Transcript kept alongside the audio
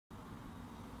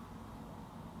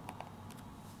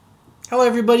Hello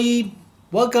everybody,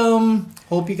 welcome.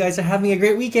 Hope you guys are having a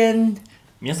great weekend.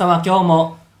 皆様今日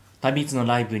もTabiEatsの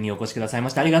ライブにお越しくださいま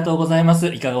してありがとうございます。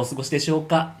いかがお過ごしでしょう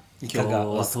か。今日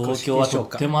は東京はとっ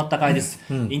ても暖かいです。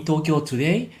In Tokyo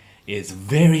today is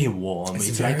very warm.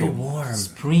 It's very like warm.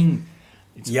 Spring.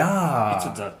 Yeah. It's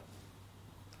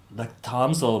the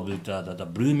terms of the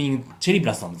blooming cherry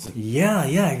blossoms.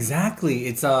 Yeah, exactly.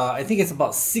 It's I think it's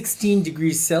about 16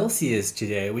 degrees Celsius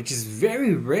today, which is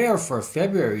very rare for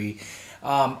February.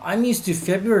 I'm used to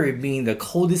February being the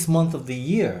coldest month of the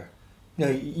year. You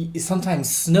know, it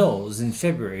sometimes snows in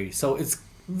February, so it's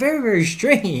very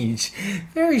strange.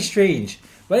 Very strange.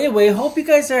 But anyway, hope you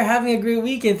guys are having a great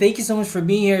weekend. Thank you so much for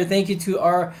being here. Thank you to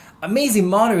our amazing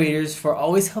moderators for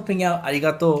always helping out. あり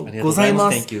がとうござい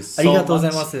ます。Thank you so much. ありがとうござ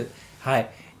います。はい。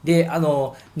で、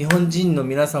日本人の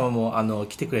皆様も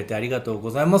来てくれてありがとうご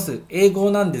ざいます。英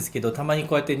語なんですけど、たまに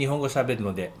こうやって日本語喋る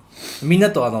ので、みんな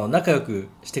と仲良く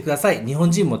してください。日本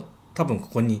人も多分こ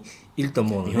こにいると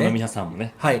思うので、日本の皆さんも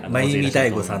ね。はい。まゆみ大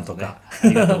悟さんとか。あ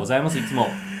りがとうございます。いつも。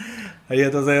あり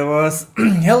がとうございます。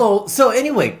Hello. So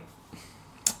anyway,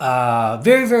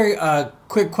 very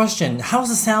quick question. How's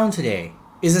the sound today?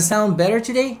 Is the sound better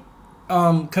today,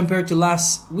 compared to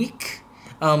last week?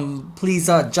 Please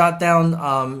jot down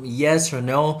yes or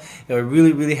no. It will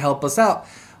really help us out.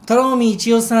 トロミ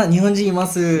一応さん、日本人いま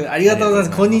す。ありがとうござい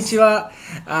ます。こんにちは。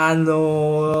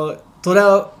ト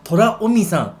ラオミ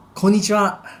さん、こんにち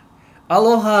は。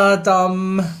Aloha,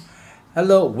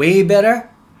 Hello, way better?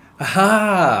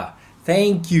 Aha!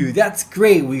 Thank you. That's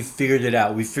great. We figured it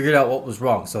out. We figured out what was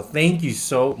wrong. So thank you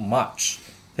so much.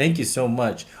 Thank you so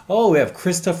much. Oh, we have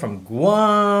Krista from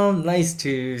Guam. Nice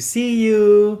to see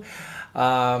you.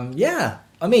 Yeah,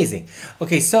 amazing.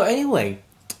 Okay, so anyway,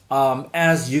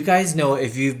 as you guys know,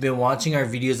 if you've been watching our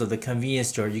videos of the convenience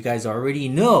store, you guys already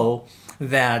know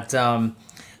that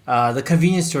the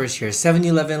convenience stores here,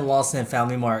 7-Eleven, Lawson and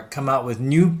Family Mart, come out with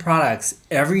new products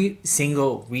every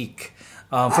single week.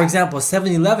 For example,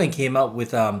 7-Eleven came out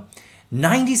with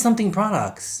 90-something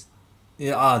products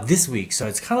this week, so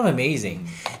it's kind of amazing.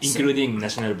 Including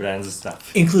national brands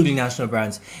stuff. Including national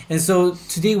brands. And so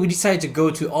today we decided to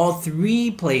go to all three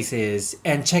places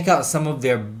and check out some of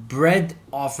their bread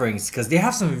offerings because they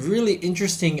have some really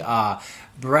interesting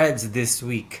breads this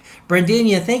week.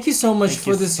 Brandania, thank you so much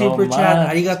for the super chat.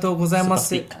 ありがとうございま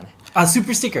す。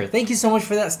Super sticker. Thank you so much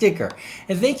for that sticker.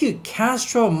 And thank you,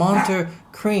 Castro Monter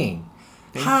Crane.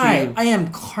 Hi, I am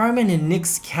Carmen and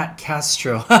Nick's cat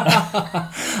Castro.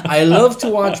 I love to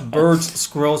watch birds,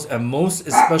 squirrels, and most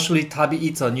especially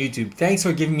TabiEats on YouTube. Thanks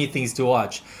for giving me things to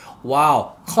watch.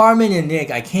 Wow, Carmen and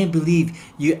Nick, I can't believe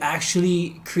you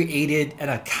actually created an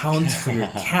account for your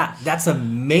cat. That's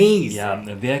amazing. Yeah,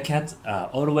 their cats are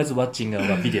always watching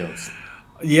our videos.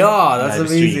 Yeah, that's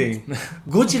amazing.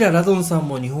 ゴジララドンさん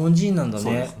も日本人なんだ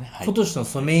ね。今年の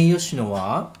ソメイヨシノ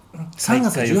は3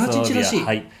月18日らしい。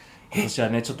はい。今年は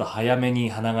ね、ちょっと早めに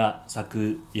花が咲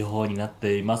く予想になっ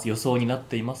ています。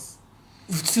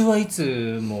普通はい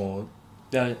つも。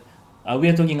We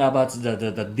are talking about the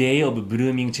day of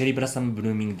blooming cherry blossom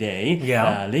blooming day.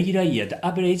 Yeah. Regular year, the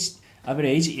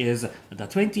average is the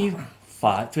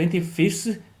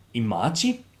 25th in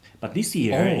March, but this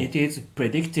year it is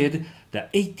predicted the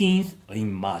 18th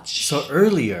in March. So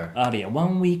earlier.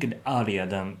 1 week earlier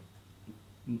than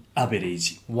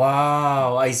average.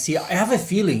 Wow, I see. I have a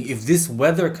feeling if this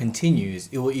weather continues,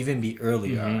 it will even be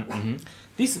earlier.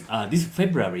 This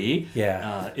February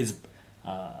is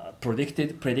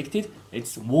predicted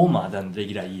it's warmer than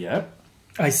regular year.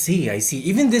 I see.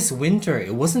 Even this winter,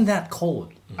 it wasn't that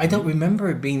cold. I don't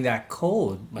remember it being that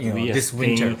cold this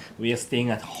winter. We are staying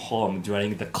at home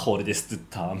during the coldest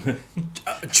time.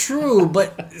 True,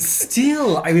 but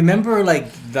still, I remember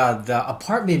like the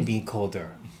apartment being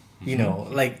colder. You know,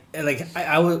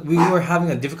 we were having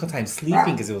a difficult time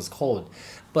sleeping because it was cold.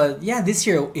 But yeah, this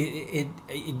year it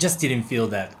just didn't feel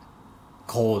that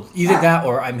cold. Either that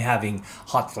or I'm having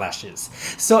hot flashes.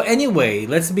 So anyway,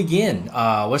 let's begin.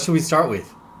 What should we start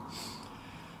with?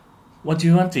 What do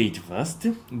you want to eat first?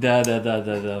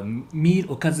 The meal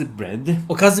okazu bread.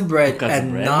 Okazu bread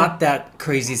and not that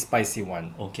crazy spicy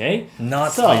one. Okay.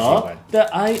 Not spicy one.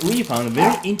 We found a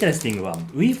very interesting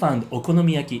one. We found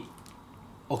okonomiyaki.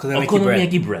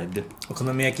 Okonomiyaki bread.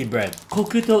 Okonomiyaki bread. コ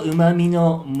クと旨味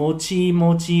のもち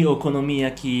もちお好み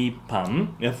焼きパ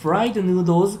ン fried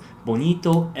noodles,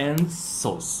 bonito, and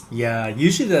sauce. Yeah,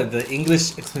 usually the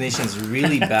English explanation is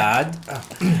really bad.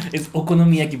 It's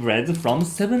okonomiyaki bread from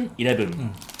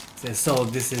 7-Eleven. So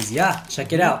this is,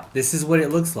 check it out. This is what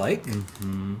it looks like.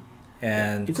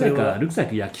 And it looks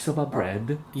like yakisoba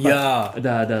bread. Yeah.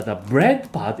 The bread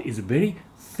part is very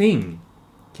thin.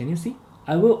 Can you see?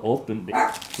 I will open it.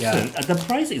 Yeah. Soon. The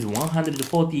price is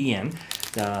 140 yen.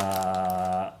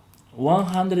 The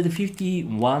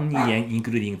 151 yen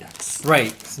including tax.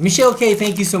 Right. Michelle K,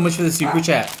 thank you so much for the super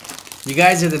chat. You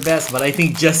guys are the best, but I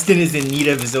think Justin is in need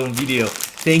of his own video.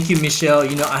 Thank you, Michelle.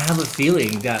 You know, I have a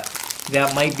feeling that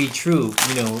that might be true.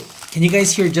 You know, can you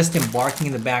guys hear Justin barking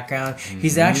in the background?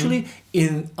 He's actually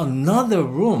in another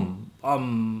room.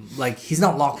 Like he's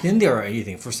not locked in there or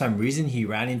anything. For some reason, he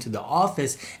ran into the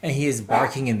office and he is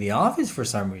barking in the office for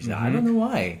some reason. I don't know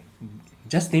why.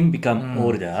 Justin become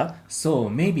older, so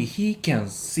maybe he can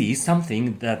see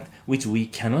something that which we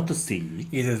cannot see.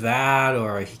 Either that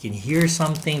or he can hear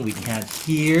something we can't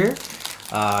hear.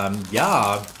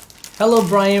 Yeah. Hello,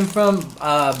 Brian from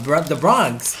the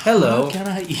Bronx. Hello. How can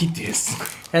I eat this?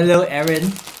 Hello,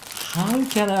 Erin. How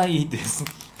can I eat this?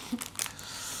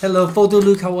 Hello, Photo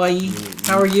Luke Hawaii.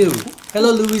 How are you?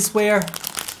 Hello, Louis Ware.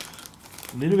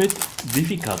 A little bit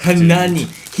difficult. Nani.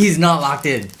 He's not locked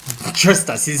in. Trust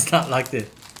us, he's not locked in.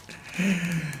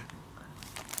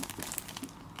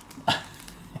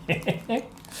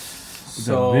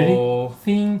 So very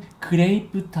thin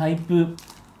crepe type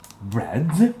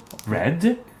bread,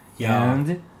 Yeah.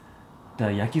 and the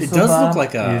yakisoba It does look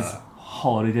like is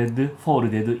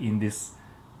folded in this.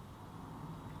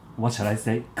 What shall I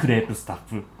say? Crepe stuff.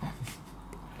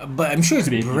 But I'm sure it's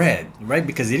Crepe. bread, right?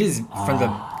 Because it is from the.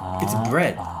 It's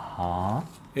bread.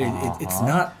 It's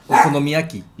not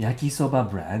okonomiyaki. Yakisoba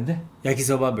bread.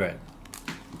 Yakisoba bread.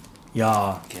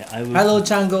 Yeah. Okay, I will. Hello,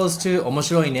 Chan goes to 面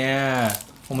白いね.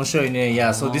 面白いね.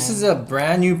 Yeah, so this is a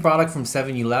brand new product from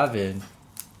 7-Eleven.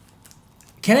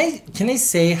 Can I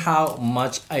say how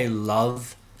much I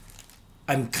love?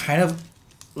 I'm kind of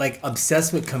like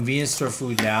obsessed with convenience store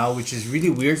food now, which is really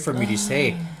weird for me to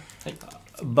say.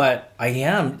 But I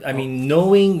am. I mean,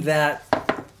 knowing that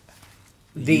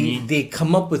they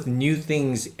come up with new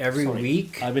things every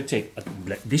week. I will take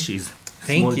dishes.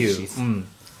 Thank small you. dishes.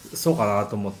 そうかな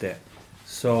と思って.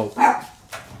 So,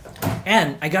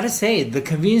 and I gotta say, the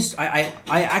convenience. I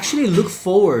actually look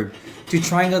forward to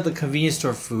trying out the convenience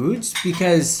store foods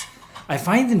because I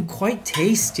find them quite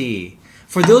tasty.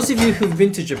 For those of you who've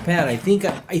been to Japan, I think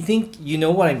you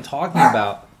know what I'm talking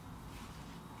about.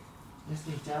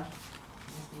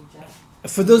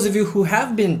 For those of you who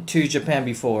have been to Japan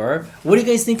before, what do you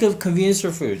guys think of convenience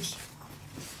store foods?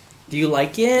 Do you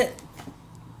like it?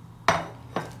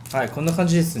 はい、こんな感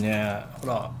じですね。ほ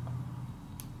ら。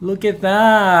Look at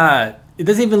that! It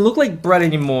doesn't even look like bread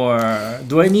anymore.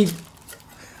 Do I need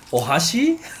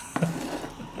ohashi?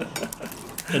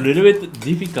 A little bit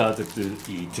difficult to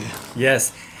eat.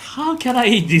 Yes. How can I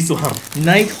eat this one?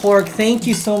 Nighthawk, thank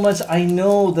you so much. I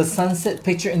know the sunset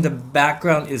picture in the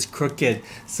background is crooked.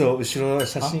 So, 後ろの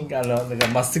写真がなんか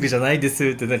まっすぐじゃないです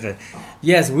ってなんか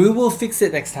Yes, we will fix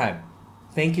it next time.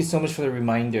 Thank you so much for the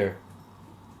reminder.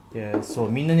 Yeah, そ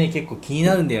うみんなね結構気に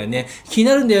なるんだよね。気に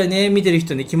なるんだよね。見てる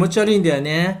人ね気持ち悪いんだよ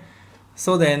ね。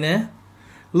そうだよね。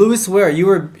Louis Ware, you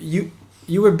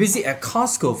were busy at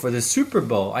Costco for the Super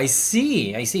Bowl. I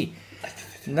see.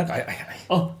 なんか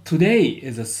Oh, today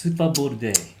is a Super Bowl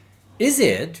day. Is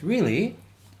it really?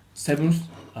 7th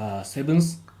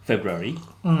February.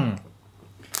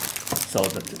 So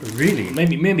that Really?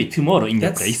 maybe tomorrow in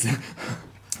that That's- place.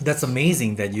 That's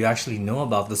amazing that you actually know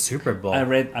about the Super Bowl. I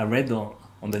read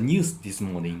on the news this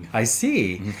morning. I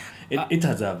see. It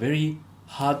has a very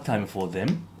hard time for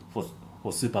them for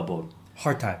Super Bowl.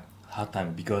 Hard time. Hard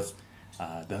time because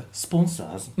the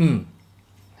sponsors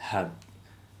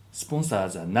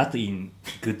are not in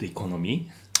good economy.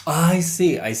 I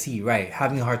see. Right.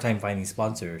 Having a hard time finding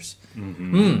sponsors.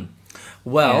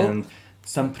 Well, And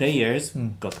some players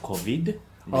got COVID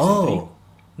recently. oh,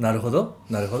 なるほど.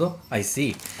 I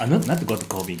see. Not got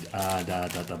COVID.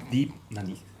 The deep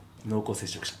濃厚接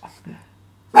触者。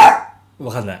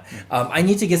わかんない. I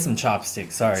need to get some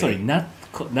chopsticks. Sorry. Sorry, not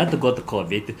got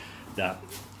COVID.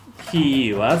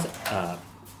 He was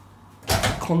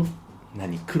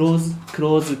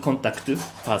close contact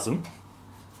person.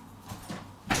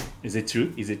 Is it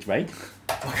true? Is it right?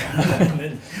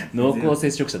 濃厚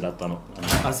接触者だったの。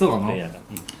あ、そうなの？プレイヤーが。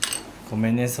ごめ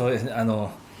んね。そう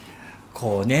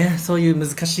こうね、そういう難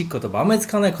しい言葉、あんまり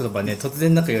使わない言葉ね、突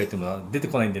然なんか言われても出て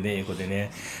こないんでね、英語で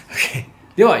ね。Okay.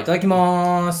 では、いただき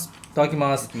ます。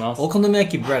お好み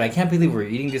焼き bread. I can't believe we're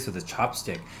eating this with a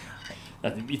chopstick.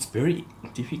 It's very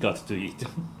difficult to eat.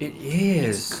 It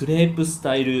is. Crepe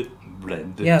style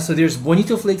bread. Yeah, so there's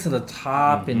bonito flakes on the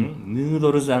top and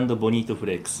Noodles and bonito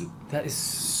flakes. that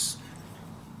is...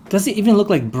 Doesn't even look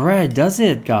like bread, does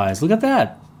it, guys? Look at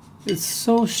that. It's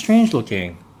so strange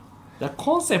looking. The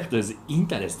concept is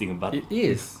interesting, but It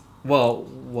is. Well.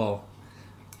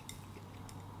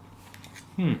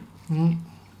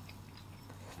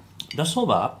 The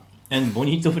soba and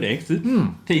bonito flakes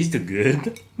taste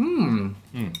good.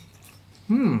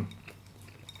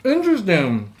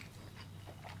 Interesting.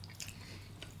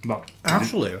 But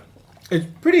actually, it's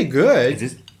pretty good. Is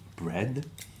this bread?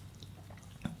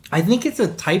 I think it's a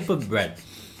type of bread.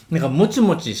 なんかもち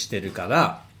もちしてるか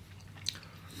ら、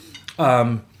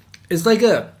it's like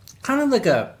a kind of like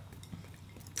a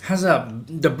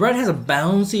the bread has a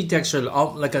bouncy texture,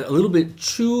 like a little bit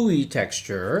chewy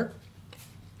texture.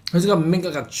 It's gonna make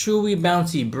like a chewy,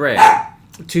 bouncy bread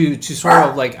to sort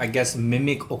of like I guess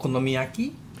mimic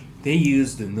okonomiyaki. They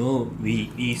used no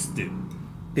yeast.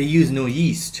 They use no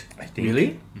yeast. I think.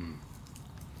 Really?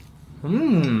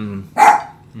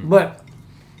 But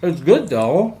it's good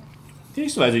though.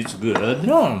 Taste-wise, it's good.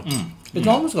 No, it's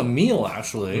almost like a meal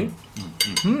actually.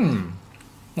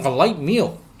 Like a light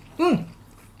meal.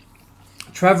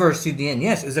 Trevor CDN,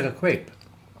 yes, it's like a crepe.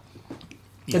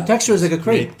 The texture is like a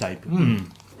crepe. Type.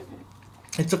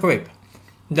 It's a crepe.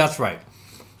 That's right.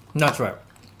 That's right.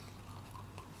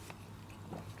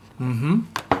 No.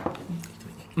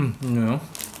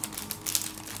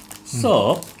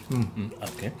 So,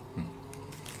 okay.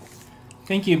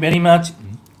 Thank you very much.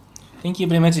 Thank you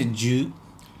very much,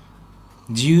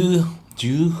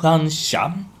 Juhan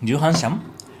Sham.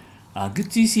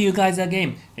 Good to see you guys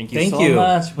again. Thank you so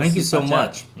much. Thank you so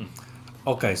much.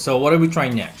 Okay, so what are we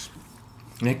trying next?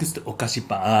 Next, お菓子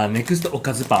パン。Next, お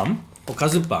かずパン。おか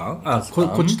ずパン？こ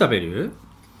っち食べる？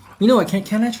 You know what?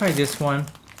 Can I try this one?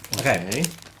 Okay.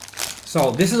 So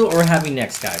this is what we're having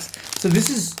next, guys. So this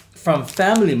is from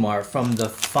Family Mart, from the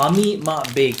Family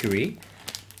Mart Bakery.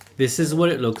 This is what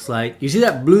it looks like. You see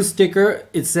that blue sticker?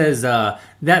 It says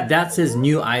that says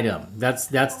new item. That's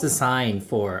the sign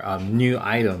for new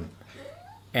item.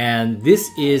 And this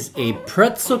is a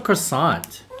pretzel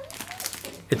croissant.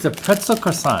 It's a pretzel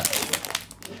croissant.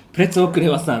 Pretzel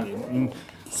croissant.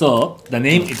 So the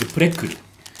name is Prekkuro.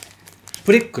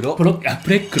 Prekkuro.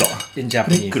 Prekkuro. In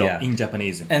Japanese. Prekkuro Yeah. in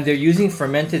Japanese. And they're using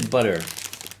fermented butter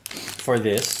for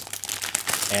this.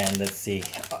 And let's see.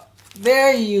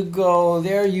 There you go.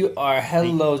 There you are.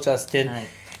 Hello, Justin. はい。ね、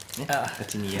こっ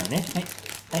ちにいいよね。は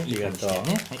い。はい、いい感じだよ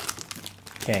ね。はい。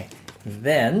Okay.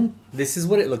 Then this is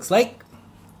what it looks like.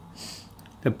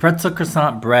 The pretzel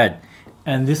croissant bread.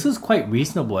 And this is quite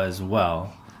reasonable as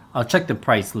well. I'll check the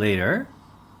price later.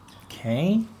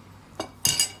 Okay.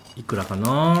 いくらか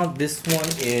な? This one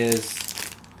is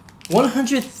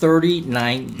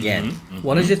 139 yen.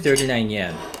 139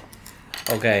 yen.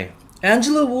 Okay.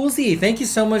 Angela Woolsey, thank you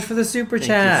so much for the super chat.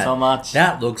 Thank you so much.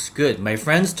 That looks good. My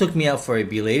friends took me out for a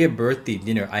belated birthday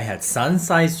dinner. I had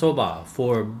sansai soba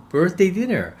for birthday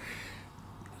dinner.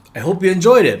 I hope you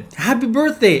enjoyed it. Happy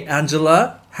birthday,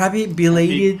 Angela. Happy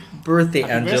belated birthday,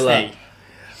 Angela. Birthday.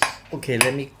 Okay,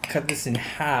 let me cut this in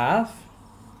half.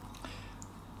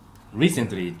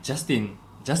 Recently, Justin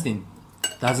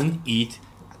doesn't eat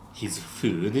his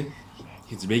food,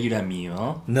 his regular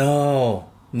meal. No.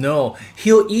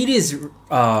 He'll eat his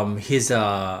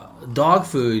dog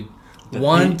food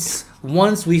once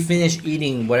we finish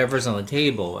eating whatever's on the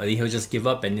table, and he'll just give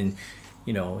up. And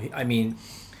then,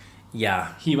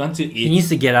 yeah. He wants to eat. He needs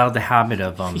to get out of the habit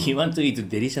of He wants to eat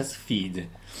delicious feed.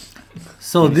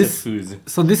 So delicious this food.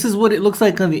 so this is what it looks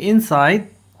like on the inside.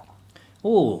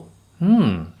 Oh.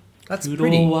 That's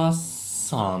pretty.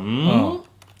 Croissant.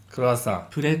 Croissant.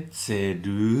 プレッツェ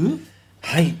ル。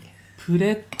はい。プ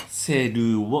レッツェ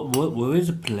ル。Where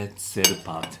is the プレッツェル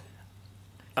part?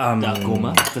 だご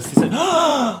ま。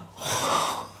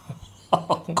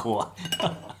怖い。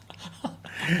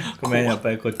ごめん、やっ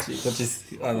ぱりこっち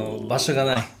場所が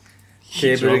ない。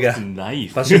テーブルが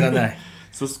Knife. 場所がない。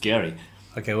So scary.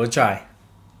 Okay, we'll try.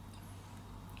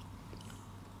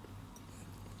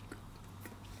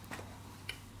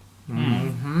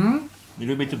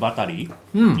 Little bit buttery.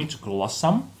 It's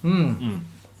croissant.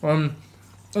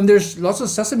 And there's lots of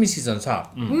sesame seeds on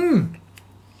top.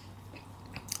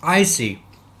 I see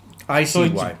So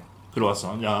it's why.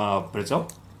 croissant. Pretzel.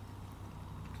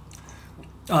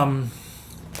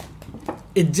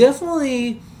 It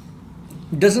definitely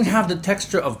doesn't have the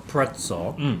texture of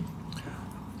pretzel.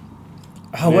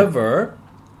 However,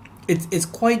 it's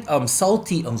quite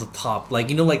salty on the top. Like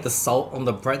like the salt on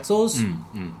the pretzels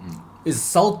is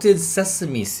salted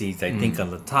sesame seeds, I think,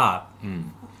 on the top.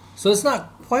 So it's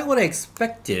not quite what I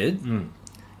expected.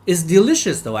 It's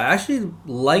delicious though. I actually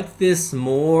like this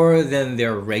more than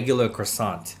their regular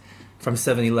croissant from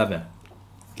 7-Eleven.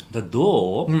 The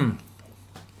dough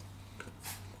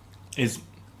is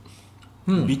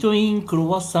between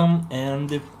croissant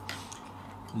and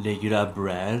regular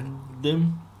bread.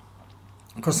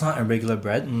 croissant and regular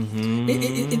bread.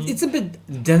 It's a bit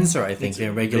denser, I think,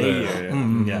 than regular.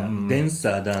 Yeah,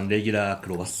 denser than regular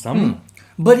croissant.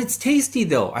 But it's tasty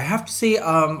though. I have to say,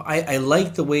 I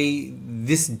like the way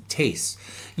this tastes.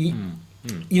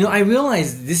 You know, I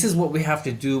realize this is what we have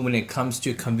to do when it comes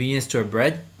to convenience store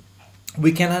bread.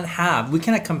 We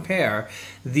cannot compare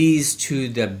these to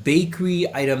the bakery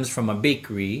items from a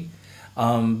bakery.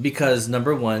 Because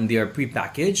number one, they are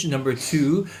prepackaged. Number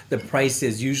two, the price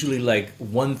is usually like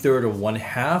 1/3 or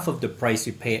 1/2 of the price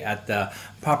you pay at the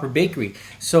proper bakery.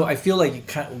 So I feel like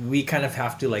we kind of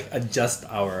have to like adjust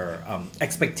our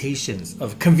expectations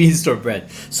of convenience store bread.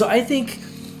 So I think,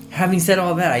 having said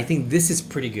all that, I think this is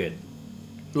pretty good.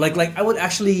 Like I would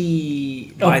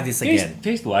actually buy this again.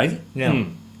 Taste wise, Yeah.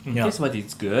 taste wise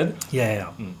it's good.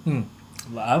 Yeah.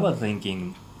 I was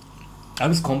thinking, I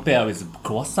was compare with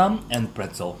croissant and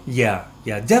pretzel. Yeah.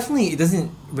 Definitely, it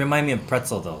doesn't remind me of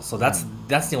pretzel though. So that's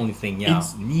the only thing. Yeah.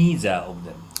 It's neither of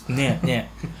them. ね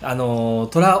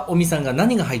トラおみさんが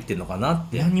何が入ってるのかなっ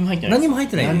て。何にも入ってないです。何にも入っ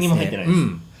てないですね。何にも入ってないです。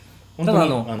本当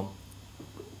に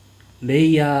レ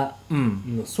イヤ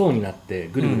ーの層になって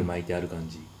ぐるぐる巻いてある感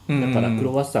じ。だからク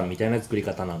ロワッサンみたいな作り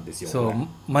方なんですよ。そう、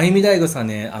まゆみ大吾さん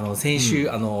ね、先週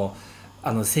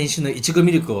先週のいちご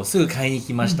ミルクをすぐ買いに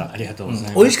来ました。ありがとうございま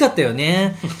す。美味しかったよ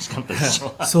ね。美味しかったでし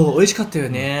ょ。そう、美味しかったよ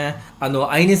ね。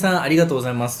あいねさんありがとうござ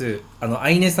います。あ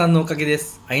いねさんのおかげで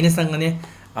す。あいねさんがね、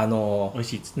美味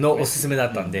しいっつってのおすすめだ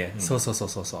ったんで、そう。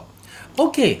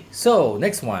Okay, so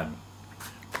next one.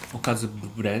 おかず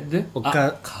ブレッド？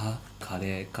カ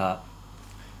レーか。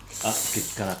激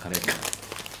辛カレーか。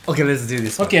Okay, let's do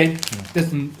this one. Okay, the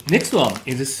next one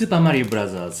is Super Mario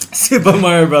Brothers. Super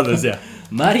Mario Brothers, yeah.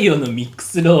 マリオのミック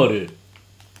スロール。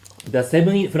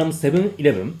From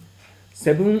 7-Eleven.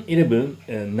 7-Eleven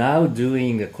now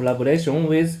doing a collaboration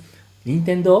with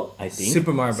Nintendo, I think.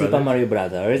 Super Mario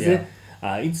Brothers. Yeah.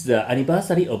 It's the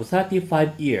anniversary of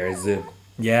 35 years.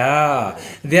 Yeah,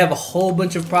 they have a whole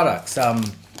bunch of products.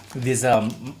 These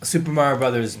Super Mario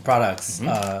Brothers products.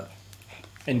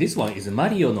 And this one is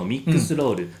Mario no mix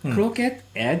roll, croquette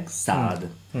egg salad.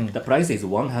 The price is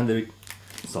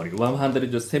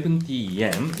 170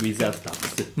 yen without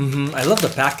tax. I love the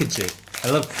packaging.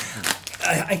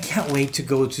 I can't wait to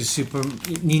go to Super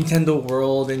Nintendo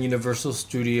World and Universal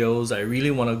Studios. I really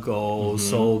want to go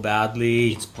so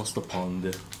badly. It's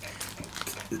postponed.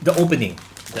 The opening.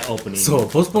 そう、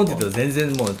ポスポンって言うと全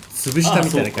然もう潰した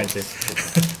みたいな感じで。The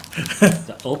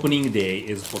opening day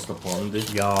is postponed.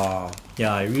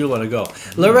 Yeah, I really want to go.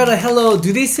 Loretta, hello.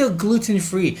 Do they sell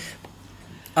gluten-free?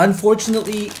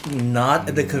 Unfortunately, not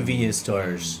at the convenience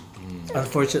stores.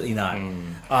 Unfortunately not.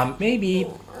 Maybe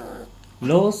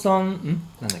Lawson,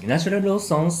 Natural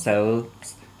Lawson sells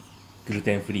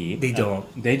gluten-free. They don't.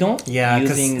 They don't? Yeah,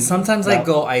 because sometimes I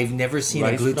go, I've never seen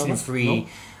a gluten-free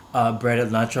bread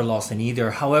at Natural Lawson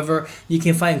either. However, you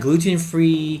can find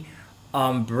gluten-free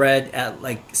bread at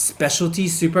like specialty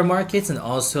supermarkets and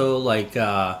also like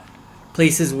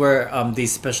places where they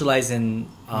specialize in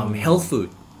health food.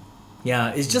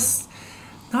 Yeah, it's just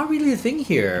not really a thing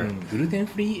here.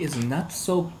 Gluten-free is not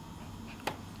so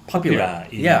popular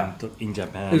in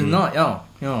Japan. It's not, yeah.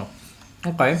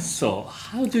 Okay. So,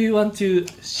 how do you want to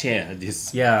share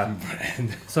this bread?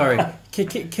 Sorry.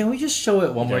 Can we just show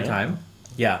it one more time?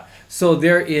 Yeah. So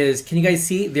there is, can you guys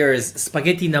see? There is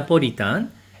spaghetti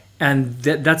Napolitan, and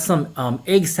that's some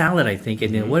egg salad, I think.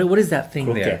 And then what is that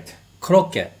thing there?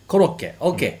 Croquette. Okay.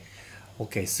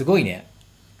 Okay, すごいね。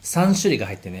3種類が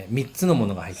入ってね。3つのも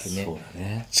のが入ってね。そうだ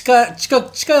ね。ちか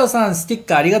よさん、ステッ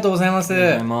カーありがとうございます。ありが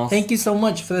とうございます。 Thank you so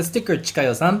much for the sticker, ちか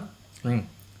よさん。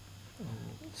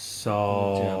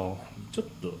So, ちょっ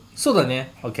と。そうだ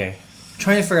ね。Okay.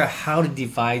 Trying to figure out how to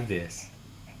divide this.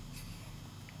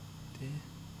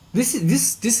 This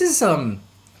is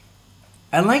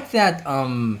I like that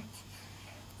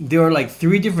there are like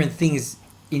 3 different things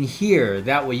in here.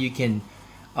 That way you can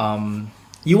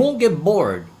you won't get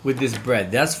bored with this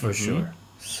bread, that's for sure.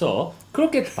 So,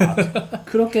 croquette part,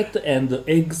 croquette and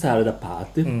egg salad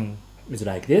part is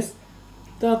like this.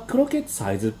 The croquette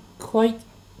size is quite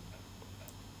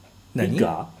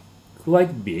bigger,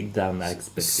 quite big than I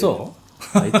expected. So?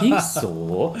 I think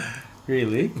so.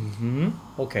 Really?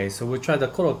 Okay, so we'll try the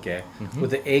korokke with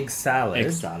the egg salad.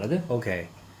 Egg salad. Okay.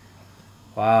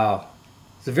 Wow.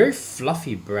 It's a very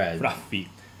fluffy bread. Fluffy.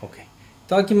 Okay. い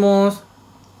ただきます。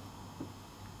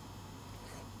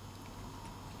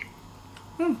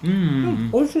美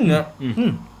味しいね。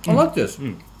I like this.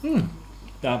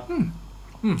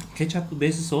 Ketchup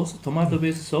based sauce, tomato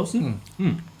based sauce.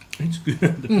 It's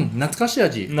good. 懐かしい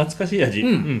味。懐かしい味。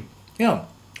Yeah.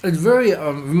 It's very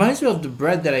reminds me of the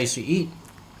bread that I used to eat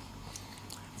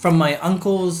from my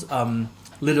uncle's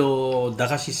little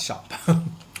dagashi shop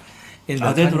in the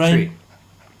Are they country.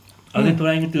 Are they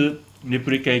trying to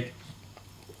replicate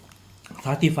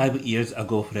 35 years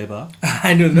ago flavor?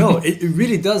 I don't know. It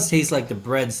really does taste like the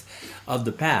breads of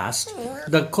the past.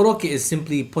 The korokke is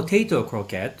simply potato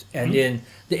croquette, and then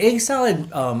the egg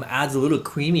salad adds a little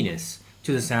creaminess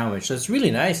to the sandwich. So it's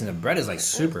really nice, and the bread is like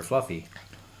super fluffy.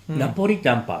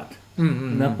 Napolitan part.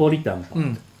 Napolitan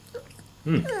part.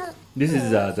 This is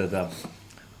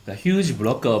the huge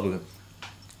block of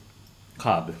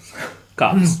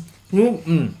carbs.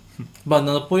 But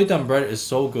the Napolitan bread is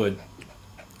so good.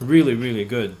 Really, really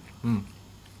good.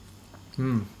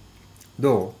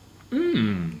 どう？美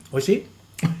味し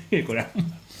い？これ。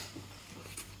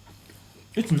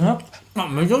It's not. あ、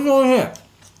めちゃくちゃ美味し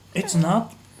い。It's not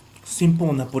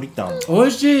simple Napolitan. 美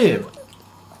味しい。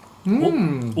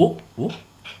お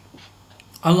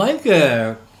I like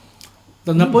it.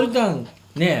 The Napolitan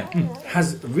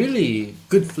has really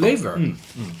good flavor.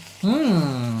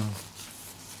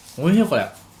 美味しいこ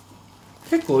れ。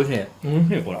結構美味しい。美味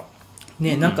しいこれ。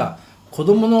ね、なんか子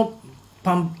供の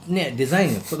パンね、デザ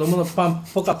イン子供のパンっ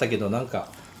ぽかったけど、なんか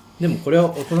でもこれは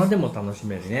大人でも楽し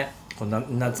めるね。こんな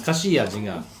懐かしい味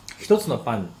が一つの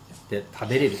パンで食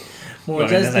べれる。もう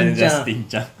ジャスティン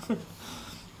ちゃん。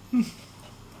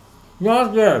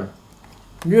Justin,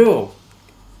 you.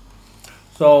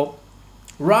 So,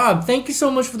 Rob, thank you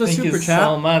so much for the super chat. Thank you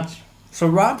so much. So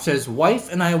Rob says,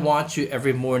 wife and I watch you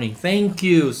every morning. Thank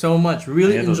you so much.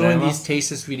 Really enjoying these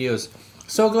tasteless videos.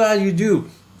 So glad you do.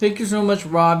 Thank you so much,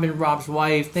 Rob and Rob's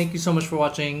wife. Thank you so much for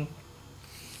watching.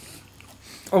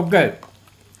 Okay.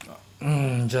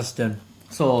 Justin.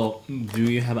 So, do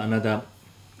you have another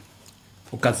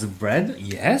okazu bread?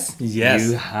 Yes. Yes.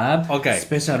 You have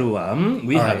special one.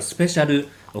 We have special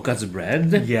okazu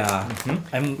bread. Yeah.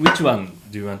 Which one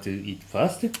do you want to eat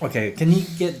first? Okay, can you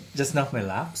get just off my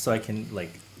lap so I can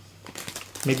like...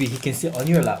 Maybe he can sit on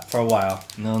your lap for a while.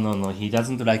 No. He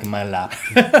doesn't like my lap.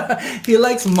 He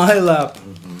likes my lap.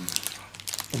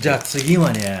 じゃあ次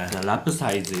はね。 The lap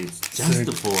size is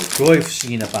just for... すごい不思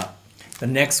議なパン。The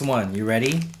next one, you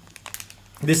ready?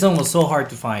 This one was so hard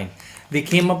to find. They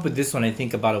came up with this one, I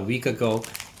think, about a week ago.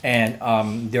 And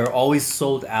they're always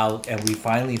sold out, and we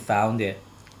finally found it.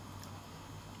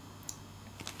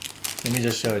 Let me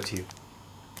just show it to you.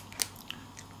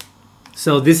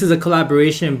 So this is a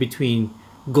collaboration between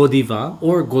Godiva,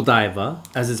 or Godiva,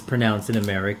 as it's pronounced in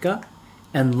America,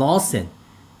 and Lawson.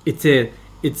 It's a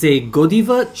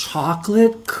Godiva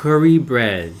chocolate curry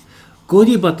bread.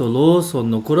 Godiva とローソ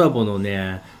ンのコラボの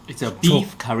ね。It's a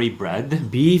beef curry bread.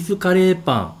 ビーフカレー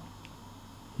パン。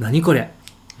何これ？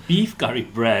 Beef curry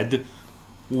bread.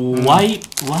 Why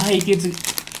it is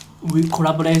we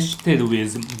collaborated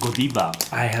with Godiva?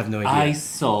 I have no idea.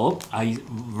 I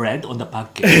read on the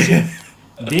package.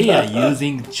 They are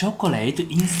using chocolate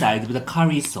inside the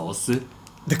curry sauce.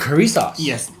 The curry sauce?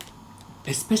 Yes.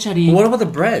 Especially... What about the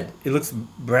bread? It looks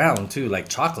brown too, like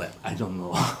chocolate. I don't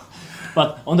know.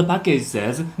 But on the package it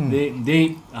says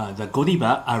the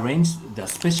Godiva arranged the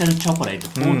special chocolate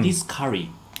for this curry.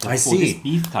 I for this see.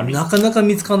 beef curry. なかなか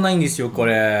見つかんないんですよ、こ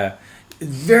れ。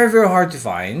Very, very hard to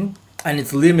find. And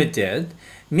it's limited.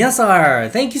 Miyasar,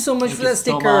 thank you so much for that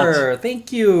sticker.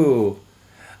 Thank you.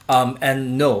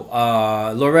 And no,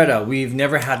 Loretta, we've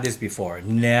never had this before.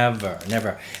 Never.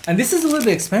 And this is a little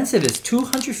bit expensive. It's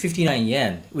 259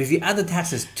 yen. If you add the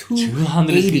taxes,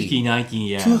 280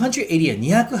 yen. 280 円。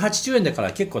280円だか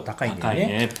ら結構高いんだよ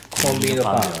ね。コンビニの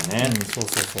パン。そう。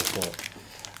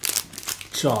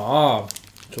じゃあ、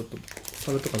ちょっと、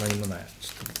それとか何もない。ち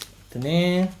ょっと待って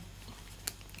ね。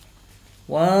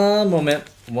One moment.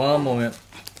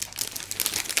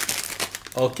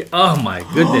 Okay. Oh my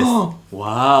goodness.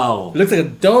 Wow. Looks like a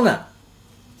donut.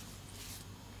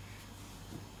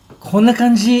 こんな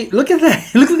感じ。Look at that.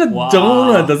 It looks like a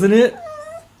donut, doesn't it?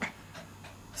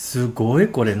 すごい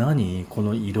これ何こ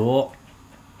の色。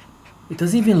It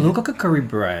doesn't even look like a curry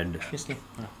bread.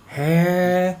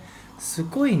 へー。す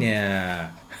ごい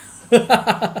ね。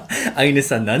あゆね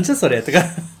さん、なんじゃそれとか。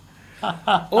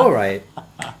Alright.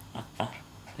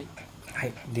 は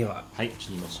い、では。はい、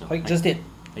切りましょう。はい、just it.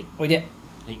 はい。おいで。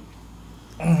はい。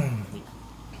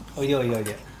おいで。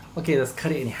Okay, let's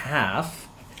cut it in half.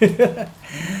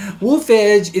 Wolf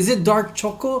Edge, is it dark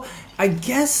choco? I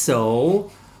guess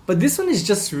so. But this one is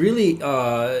just really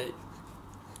odd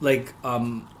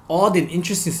and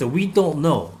interesting, so we don't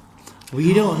know.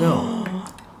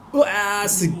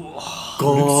 Looks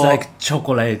like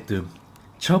chocolate.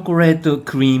 Chocolate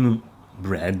cream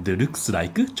bread. Looks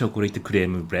like chocolate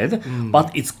cream bread,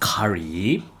 but it's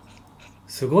curry.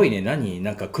 すごいね。何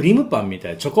なんかクリームパンみ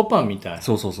たい。チョコパンみたい。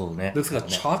そうそうそうね。 Looks like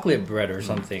chocolate bread or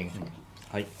something.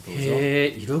 はい、どうぞ。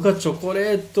へえ、色がチョコ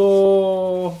レー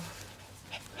ト。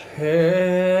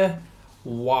へえ。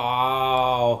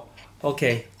Wow.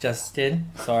 Okay, Justin,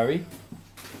 sorry.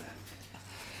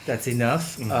 That's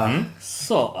enough.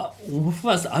 So,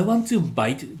 first, I want to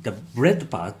bite the bread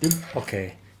part.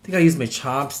 Okay. I think I use my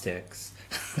chopsticks.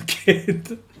 Okay.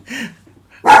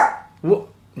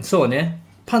 そうね。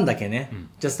パンだけね。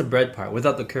Just the bread part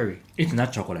without the curry. It's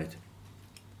not chocolate.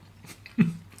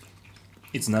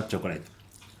 It's not chocolate.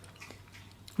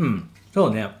 そ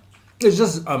うね。It's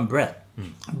just bread.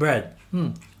 Bread.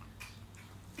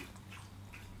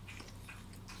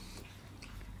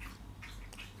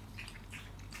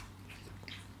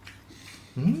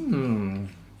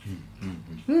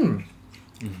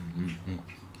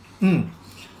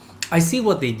 I see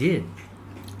what they did.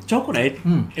 Chocolate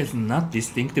is not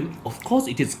distinctive. Of course,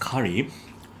 it is curry,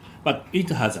 but it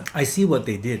has a I see what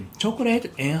they did.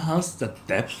 chocolate enhance the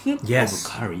depth Yes.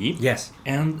 of curry Yes.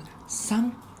 and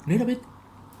some little bit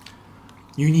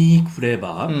unique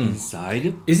flavor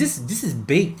inside. This is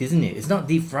baked, isn't it? It's not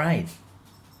deep fried.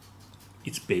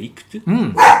 It's baked.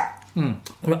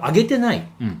 これ揚げてない。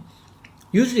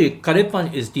Usually カレーパ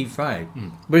ン is deep fried,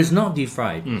 but it's not deep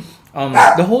fried.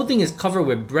 The whole thing is covered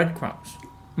with breadcrumbs,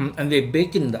 and they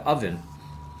bake it in the oven.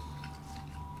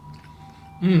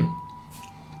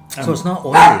 So it's not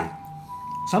oily.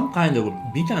 Some kind of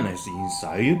bitterness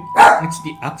inside. It's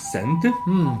the accent.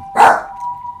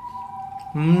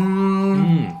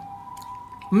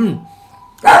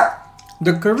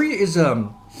 The curry is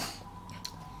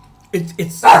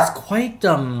it's quite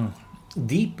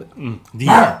deep.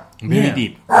 Deep, very Yeah.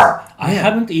 deep. I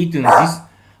haven't eaten this.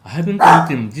 I haven't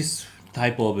eaten this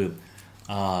type of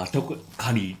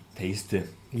curry taste.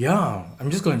 Yeah, I'm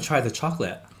just going to try the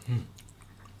chocolate.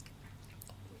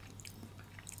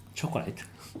 Chocolate.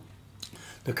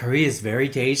 The curry is very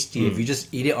tasty if you just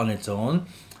eat it on its own.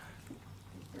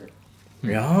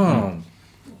 Yeah.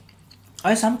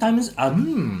 I sometimes add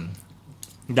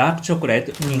dark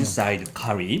chocolate inside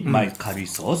curry, my curry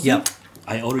sauce. Yep.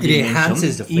 I already It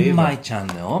enhances mentioned the flavor. in my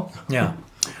channel. Yeah,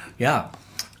 yeah,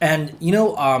 and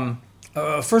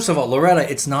first of all, Loretta,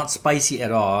 it's not spicy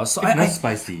at all. So It's not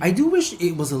spicy. I do wish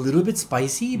it was a little bit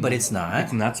spicy, but it's not.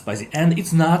 It's not spicy and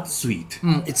it's not sweet.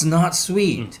 It's not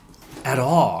sweet at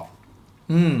all.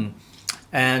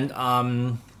 And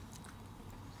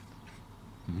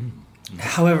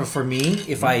however, for me,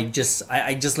 if I just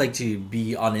like to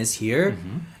be honest here.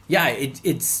 Yeah,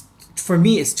 it's for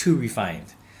me it's too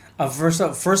refined. First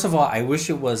of all, I wish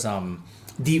it was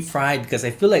deep fried because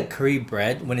I feel like curry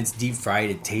bread when it's deep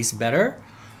fried it tastes better.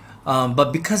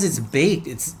 But because it's baked,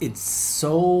 it's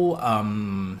so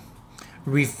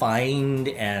refined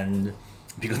and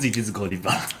Because it is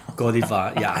Godiva.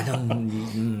 Godiva. Yeah, I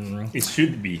don't. It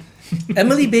should be.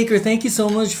 Emily Baker, thank you so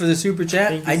much for the super chat.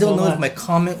 Thank you I don't so know if much. my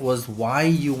comment was why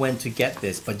you went to get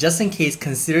this, but just in case,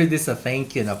 consider this a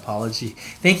thank you and apology.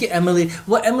 Thank you, Emily.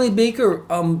 Well, Emily Baker,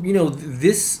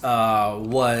 this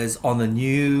was on the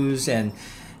news, and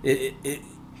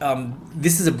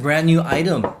this is a brand new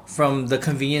item from the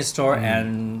convenience store,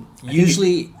 and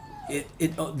usually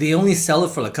they only sell it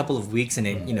for a couple of weeks, and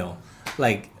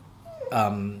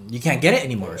you can't get it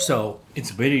anymore. So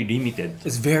It's very limited.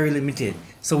 it's very limited.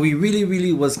 So we really,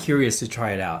 really was curious to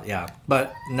try it out. Yeah.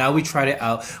 But now we tried it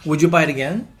out. Would you buy it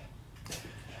again?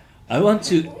 I want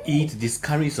to eat this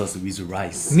curry sauce with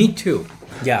rice. Me too.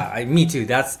 Yeah, me too.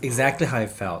 That's exactly how I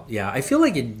felt. Yeah. I feel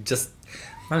like it just,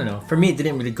 I don't know. For me, it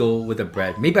didn't really go with the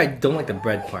bread. Maybe I don't like the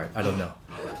bread part. I don't know.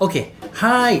 Okay.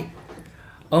 Hi.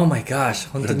 Oh my gosh.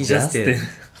 本当に Justin.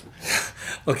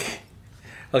 Okay.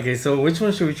 Okay, so which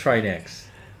one should we try next?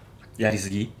 やりす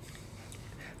ぎ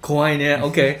怖いね.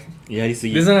 Okay. やりす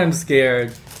ぎ This one I'm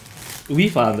scared. We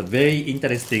found very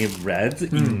interesting bread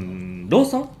in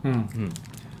Lawson.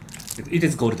 It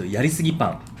is called やりすぎパ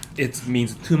ン. It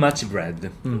means too much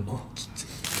bread.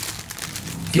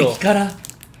 激辛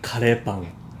カレーパン。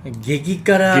激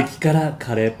辛. 激辛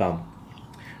カレーパン。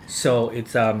 So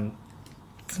it's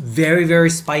very, very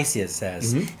spicy, it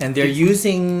says. And they're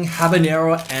using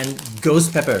habanero and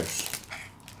ghost peppers.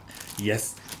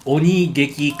 Yes. 鬼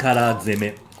激辛攻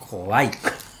め。怖い.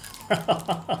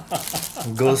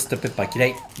 Ghost pepper 嫌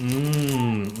い.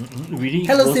 Really?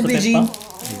 Hello, Ghost Simply pepper?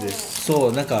 This. そ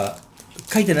う、なんか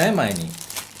書いてない前に.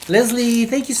 Leslie,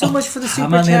 thank you so much for the super ハ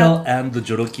バネ chat. ロ&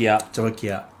ジョロキア。ジョロ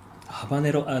キア. ハバ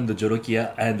ネロ&ジョロキ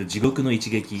ア&地獄の一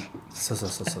撃。そうそう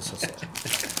そうそうそうそう.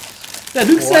 That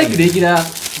looks like regular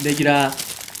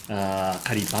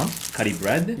curry pan, curry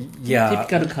bread. Yeah.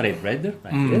 Typical curry bread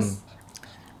like this.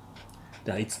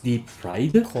 that it's deep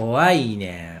fried. 怖い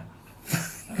ね。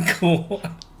怖い。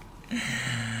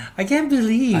I can't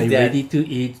believe Are you that. ready to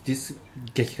eat this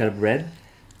gekikara bread?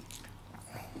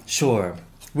 Sure.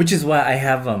 Which is why I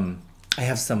have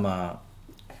some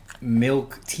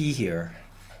milk tea here.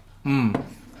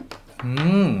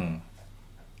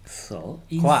 So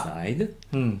inside,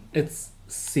 it's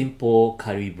simple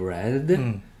curry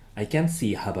bread. I can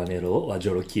see habanero or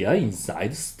jolokia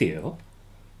inside still,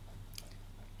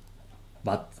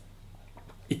 but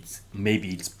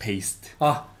maybe it's paste.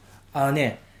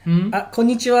 ね、こん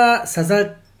にちは、サ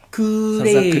ザク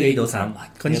レイドさん。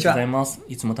こんにちは。ありがとうございます。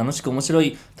いつも楽しく面白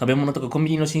い食べ物とかコン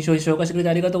ビニの新商品紹介してくれて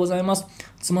ありがとうございます。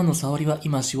妻の沙織は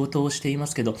今仕事をしていま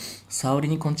すけど、沙織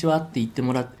にこんにちはって言って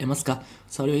もらえますか？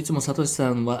沙織はいつもサトシさ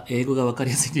んは英語が分かり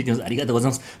やすいと言ってます。ありがとうござ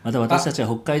います。また私たちは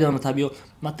北海道の旅を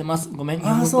待ってます。ごめん。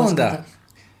そうなんだ。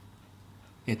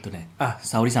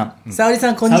沙織さん。沙織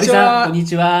さん、こんにちは。こんに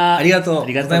ちは。ありがとう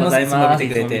ございます。いつも見て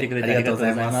くれて。ありがとうご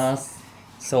ざいます。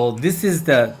So this is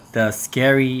the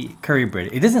scary curry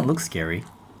bread. It doesn't look scary.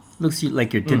 Looks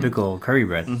like your typical curry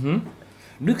bread.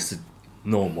 Looks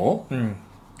normal.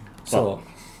 So.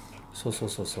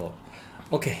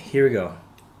 Okay, here we go.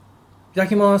 いただ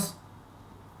きます。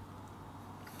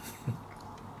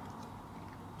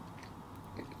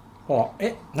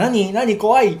何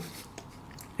怖い。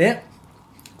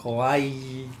怖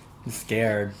い。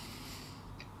Scared.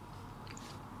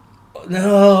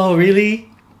 No, really?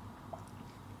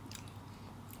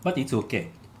 But it's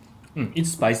okay.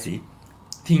 It's spicy,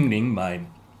 tingling my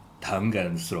tongue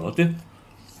and throat.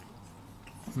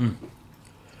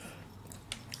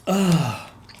 But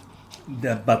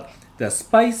the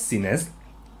spiciness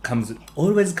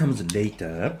always comes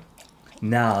later.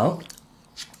 Now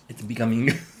it's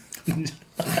becoming.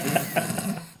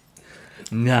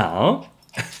 Now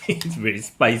it's very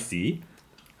spicy.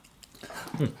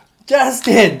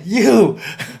 Justin, you.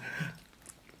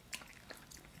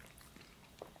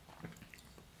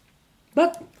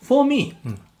 But for me,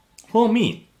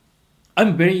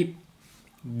 I'm very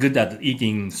good at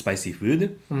eating spicy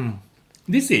food.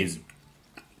 This is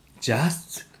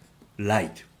just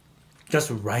right.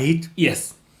 Just right?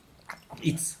 Yes.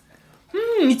 It's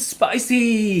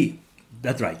spicy.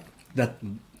 That's right.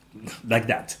 Like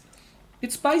that.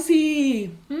 It's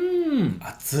spicy.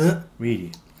 熱っ。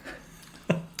 Really.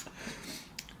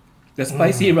 The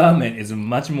spicy ramen is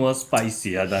much more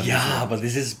spicier than Yeah, but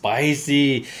this is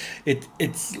spicy.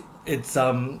 It's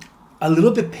a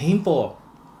little bit painful.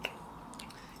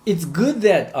 It's good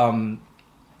that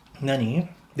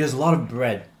there's a lot of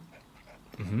bread.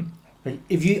 Like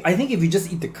I think if you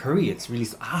just eat the curry, it's really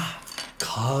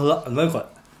なんか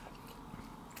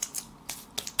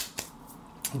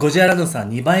ゴジララドさん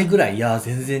2倍ぐらい。いや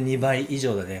全然2倍以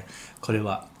上だねこれ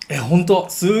は。本当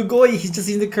すごい。He's just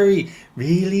eating the curry.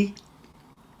 Really?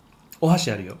 お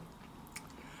箸あるよ。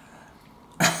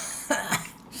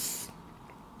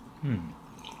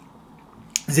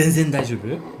全然大丈夫？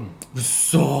うっ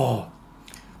そ。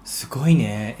すごい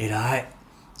ね。偉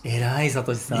いサ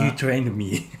トシさん。 You trained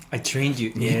me. I trained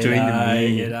you. You trained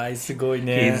me. 偉いすごい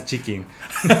ね。 He's chicken.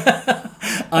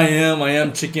 I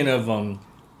am chicken of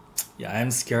yeah,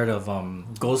 I'm scared of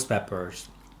ghost peppers.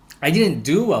 I didn't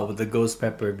do well with the ghost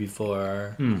pepper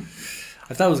before.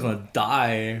 I thought I was gonna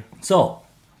die. So,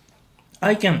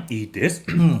 I can eat this.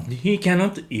 He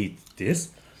cannot eat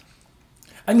this.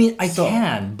 I mean, I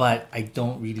can, but I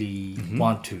don't really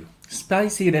want to.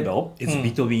 Spicy level is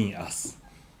between us.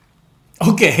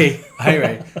 Okay,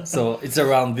 alright. So it's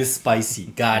around this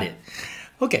spicy. Got it.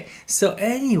 Okay, so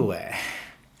anyway.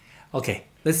 Okay,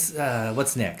 let's,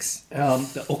 what's next?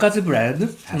 The okazu bread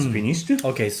has finished.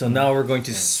 Okay, so now we're going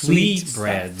to sweet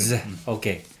breads.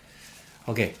 Okay.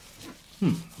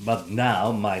 But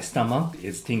now my stomach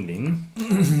is tingling.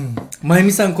 まゆ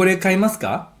みさん、これ買います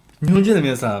か？日本人の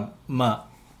皆さん、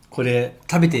これ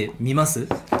食べてみます？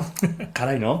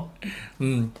辛いの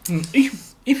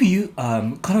？If you, 辛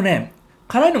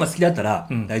いのが好きだったら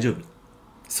大丈夫。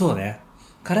そうね。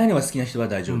辛いのが好きな人は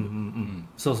大丈夫。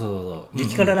そう。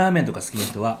激辛ラーメンとか好きな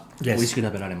人は美味しく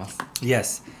食べられます。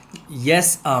Yes.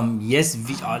あ、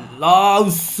う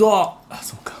っそ。あ、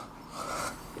そうか。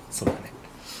そうだね。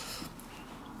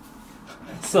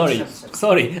Sorry.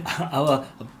 Our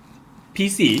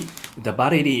PC, the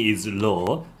battery is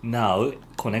low. Now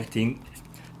connecting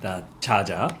the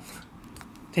charger.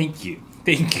 Thank you.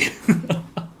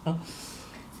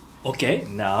 Okay,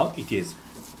 now it is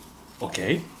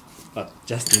okay. But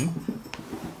Justin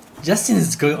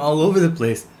is going all over the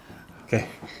place. Okay.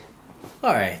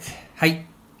 Alright. はい、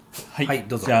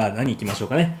どうぞ。じゃあ何いきましょう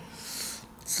かね。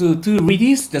So to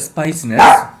reduce the spiciness,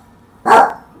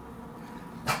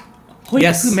 ホイッ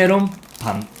Yes. プメロン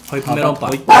パン。ホイップメロンパン。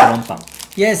ホイップメロンパン。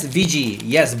Yes, VG.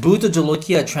 Yes, Buto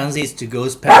Jolokia translates to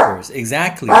ghost peppers.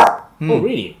 Exactly. Oh,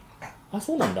 really? あ、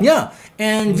そうなんだ。 Yeah,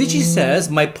 and Vijay says,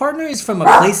 my partner is from a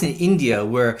place in India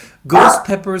where ghost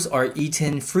peppers are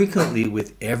eaten frequently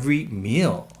with every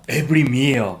meal. Every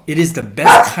meal. It is the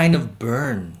best kind of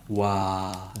burn.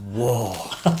 わ Whoa.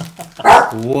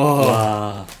 ー。 Whoa.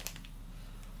 わ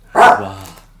ー。わ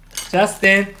ー。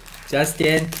Justin,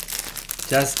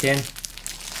 Justin.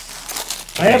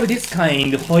 I have this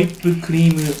kind of whipped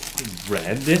cream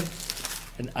bread,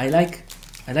 and I like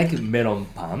melon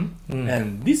pan.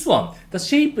 And this one, the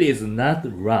shape is not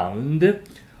round.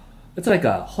 It's like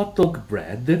a hot dog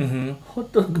bread.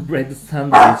 Hot dog bread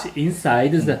sandwich.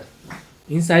 Inside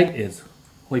is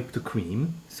whipped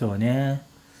cream. So, yeah.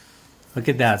 Look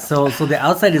at that. So the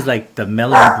outside is like the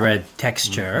melon bread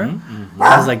texture.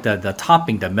 It's like the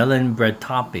topping, the melon bread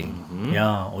topping.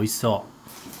 Yeah, 美味しそう。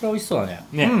これ美味しそうだね。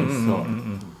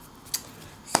Yeah.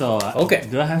 So Okay.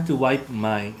 Do I have to wipe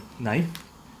my knife?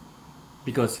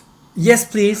 Because Yes,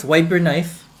 please. Wipe your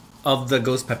knife of the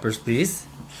ghost peppers, please.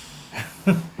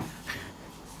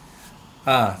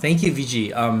 Thank you,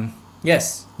 VG.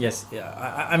 Yes.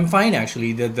 Yeah, I'm fine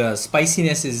actually. The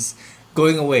spiciness is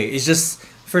going away. It's just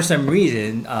for some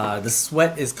reason the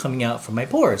sweat is coming out from my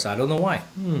pores. I don't know why.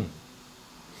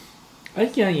 I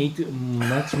can eat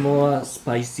much more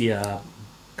spicier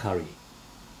curry.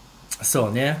 そ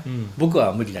うね。僕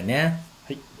は無理だね。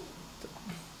はい。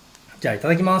じゃあいた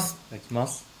だきます。いただきま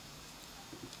す。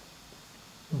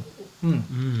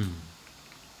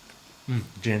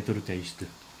ジェントルテイスト。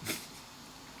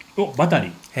お、バタリ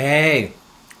ー。 Hey,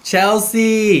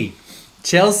 Chelsea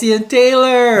and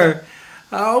Taylor.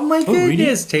 Oh my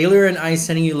goodness, really? Taylor and I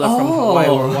sending you love from Oh. Hawaii.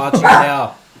 We're watching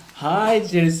now. Hi,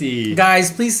 Chelsea.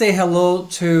 Guys, please say hello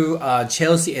to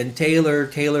Chelsea and Taylor.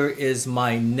 Taylor is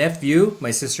my nephew, my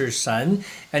sister's son,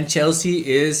 and Chelsea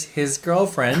is his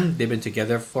girlfriend. They've been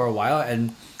together for a while,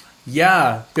 and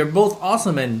yeah, they're both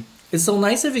awesome, and it's so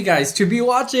nice of you guys to be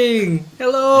watching. あ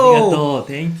りが Hello, とう。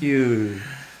Thank you.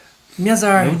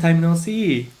 Miyazar. Long time no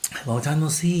see. Long time no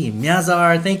see.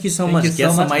 Miyazar, thank you so much. you so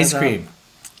Get some much, ice Miyazar. cream.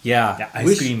 Yeah, Yeah, ice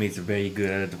wish- cream is very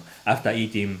good after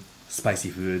eating spicy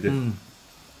food.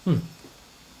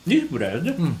 This bread,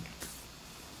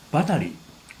 buttery,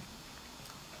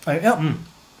 yeah.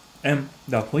 and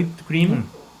the whipped cream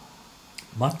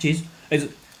matches is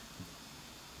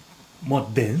more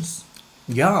dense.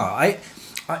 Yeah, I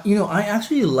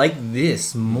actually like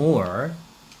this more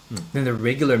than the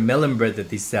regular melon bread that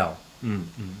they sell.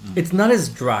 It's not as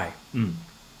dry.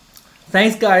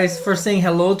 Thanks, guys, for saying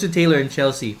hello to Taylor and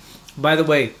Chelsea. By the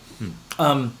way,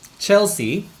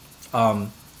 Chelsea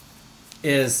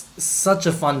is such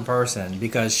a fun person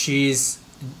because she's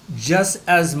just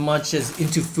as much as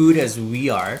into food as we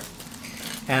are.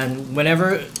 And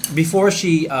before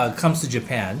she comes to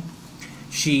Japan,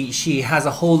 she has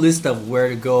a whole list of where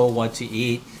to go, what to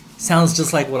eat. Sounds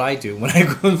just like what I do when I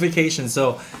go on vacation.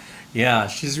 So, yeah,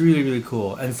 she's really, really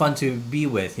cool and fun to be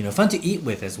with, fun to eat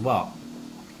with as well.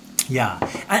 Yeah.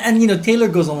 And Taylor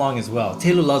goes along as well.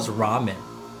 Taylor loves ramen.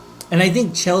 And I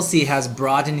think Chelsea has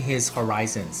broadened his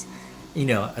horizons,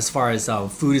 as far as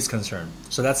food is concerned.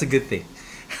 So that's a good thing.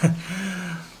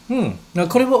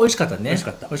 これは美味しかったね。美味し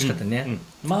かった。美味しかったね。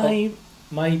My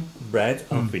bread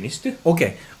unfinished.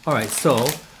 Okay. All right. So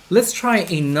let's try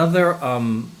another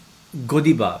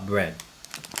Godiva bread.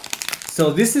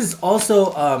 So this is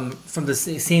also from the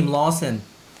same Lawson.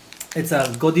 It's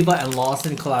a Godiva and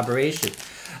Lawson collaboration.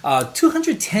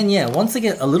 210 yen. Once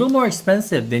again, a little more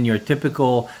expensive than your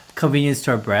typical convenience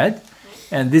store bread.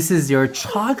 And this is your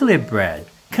chocolate bread.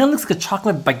 Kind of looks like a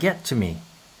chocolate baguette to me.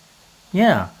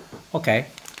 Yeah. Okay.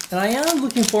 And I am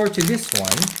looking forward to this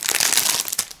one.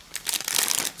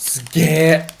 すげ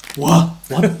え.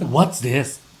 What's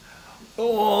this?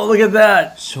 Oh, look at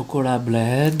that. Chocolate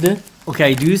bread.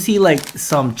 Okay, I do see like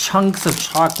some chunks of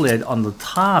chocolate on the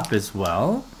top as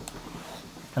well.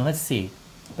 And let's see.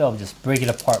 I'll just break it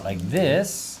apart like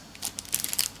this.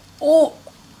 Oh,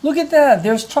 look at that.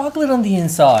 There's chocolate on the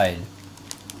inside.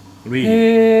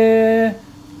 Really?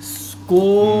 す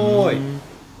ごい.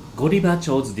 Godiva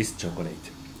chose this chocolate.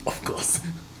 Of course.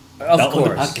 Of That's what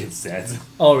the course. package says.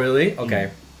 Oh, really?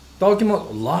 Okay. Talking about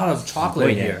a lot of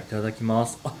chocolate い here. ただきま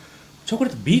す。あ、チョコ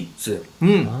レートビッツ。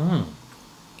美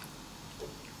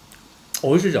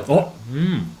味しいじゃん。お、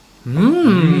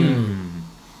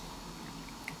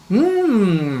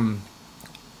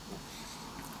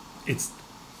It's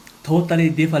totally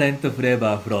different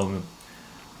flavor from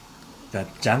the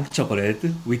junk chocolate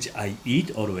which I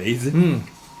eat always.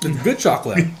 It's good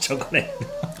chocolate. Chocolate.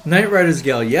 Night Rider's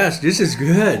Gale. Yes, this is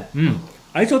good.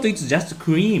 I thought it's just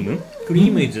cream.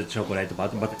 Cream is a chocolate,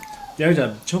 but there's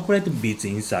a chocolate bits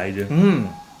inside.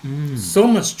 So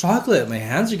much chocolate, my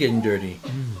hands are getting dirty.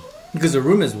 Because the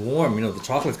room is warm, you know, the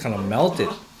chocolate's kind of melted.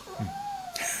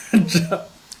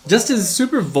 Just is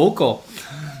super vocal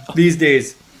these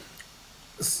days.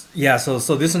 Yeah, so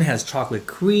this one has chocolate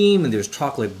cream and there's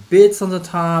chocolate bits on the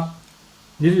top.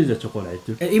 This is a chocolate.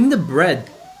 And even the bread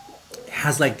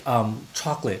has like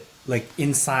chocolate like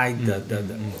inside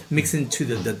the mixed into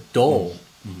the dough.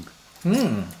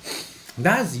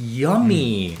 That's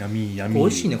yummy. Yummy, yummy. 美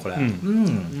味しいねこれ。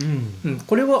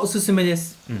これはおすすめで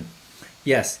す。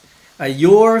Yes.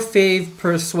 Your fave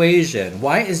persuasion.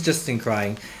 Why is Justin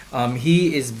crying?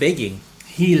 He is begging.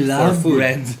 He loves food.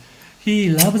 bread. He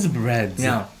loves bread.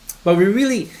 Yeah. But we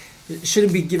really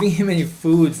shouldn't be giving him any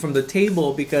food from the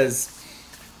table because,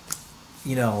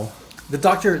 you know, the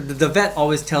doctor, the vet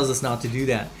always tells us not to do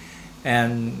that.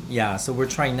 And yeah, so we're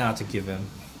trying not to give him.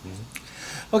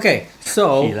 Okay,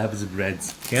 so... He loves bread.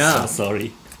 Yeah. So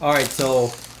sorry. Alright,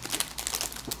 so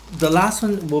the last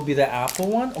one will be the apple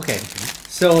one. Okay,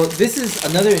 so this is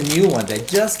another new one that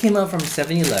just came out from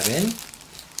 7-Eleven.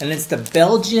 And it's the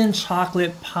Belgian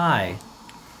chocolate pie.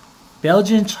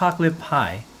 Belgian chocolate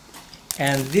pie.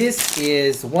 And this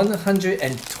is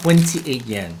 128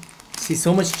 yen. See,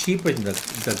 so much cheaper than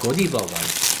the Godiva one.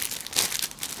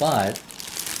 But...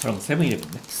 From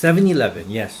 7-Eleven. 7-Eleven,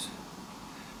 yes.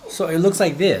 So it looks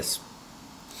like this.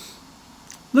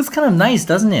 Looks kind of nice,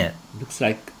 doesn't it? Looks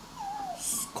like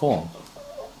scone.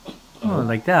 Oh,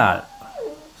 like that.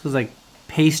 So it's like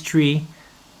pastry.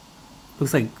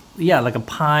 Looks like, yeah, like a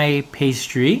pie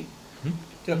pastry.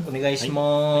 じゃあお願いし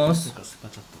ます。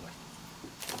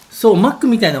そう、マック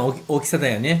みたいな大きさだ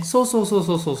よね。そう。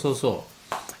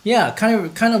Yeah,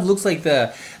 kind of looks like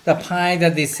the pie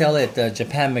that they sell at the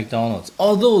Japan McDonald's.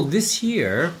 Although this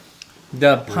year,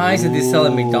 the pies that they sell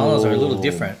at McDonald's are a little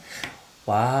different.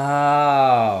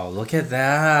 Wow, look at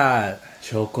that.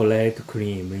 Chocolate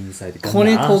cream inside.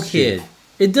 Koneko Kid.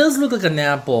 It does look like an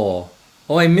apple.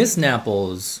 Oh, I miss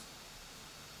Napples.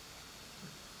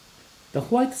 The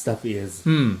white stuff is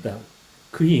the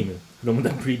cream from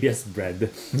the previous bread.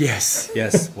 Yes.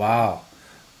 Wow.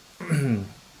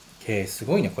 Okay, す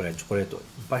ごいねこれチョコレートいっ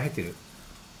ぱい入ってる。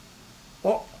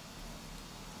あ、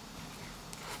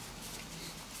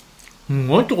す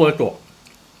ごいチョコレート。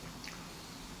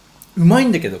うまい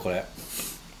んだけどこれ。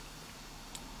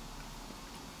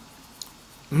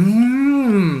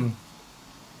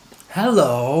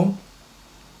Hello.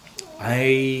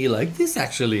 I like this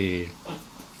actually.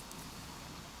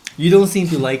 You don't seem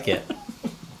to like it.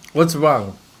 What's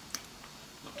wrong?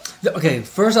 Okay,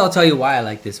 first I'll tell you why I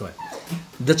like this one.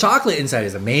 The chocolate inside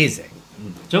is amazing.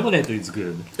 Chocolate is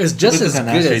good. It's just as good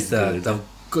as good.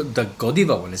 the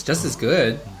Godiva one. It's just as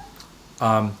good.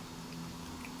 Yeah,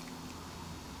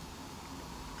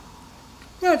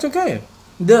 it's okay.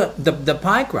 The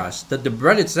pie crust, the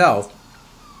bread itself,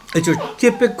 it's your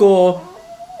typical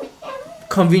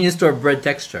convenience store bread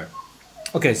texture.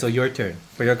 Okay, so your turn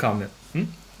for your comment.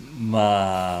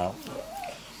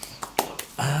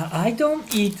 I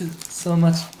don't eat so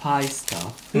much pie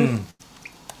stuff.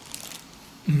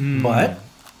 But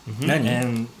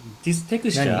and this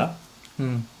texture.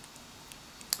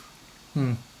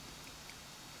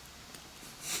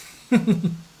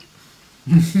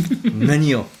 何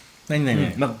よ何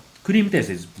クリームテイス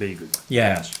ト is very good.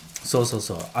 Yeah. そう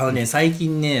最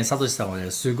近ねサトシさんは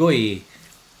ねすごい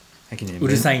う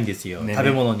るさいんですよ、食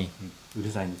べ物に、う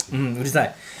るさいんですよ、うるさ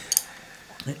い。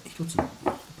一つ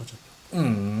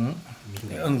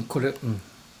これ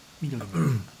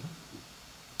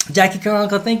Jackie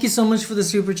Kanaka, thank you so much for the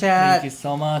super chat. Thank you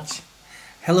so much.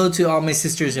 Hello to all my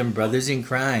sisters and brothers in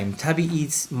crime.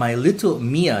 TabiEats, my little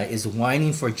Mia is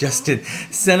whining for Justin.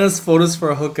 Send us photos for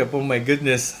a hookup. Oh my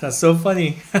goodness, that's so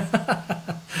funny.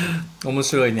 面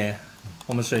白いね。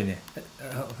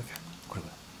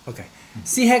Okay.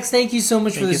 C-Hex, thank you so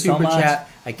much for the super chat.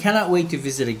 I cannot wait to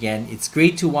visit again. It's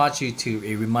great to watch you too.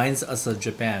 It reminds us of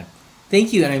Japan.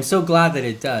 Thank you, and I'm so glad that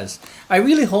it does. I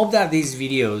really hope that these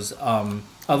videos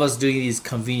of us doing these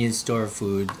convenience store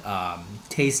food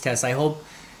taste tests, I hope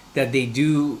that they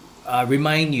do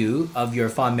remind you of your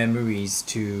fond memories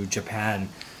to Japan.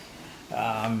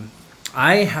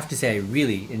 I have to say I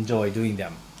really enjoy doing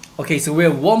them. Okay, so we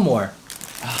have one more.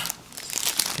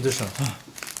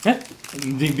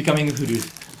 Becoming full.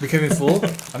 Becoming full?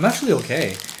 I'm actually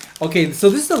okay. Okay, so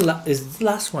this is the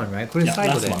last one, right? Yeah,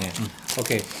 last one.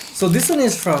 Okay, so this one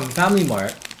is from Family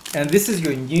Mart, and this is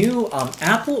your new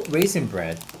apple raisin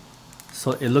bread.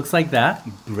 So it looks like that.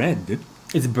 Bread?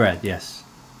 It's bread, yes.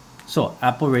 So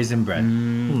apple raisin bread.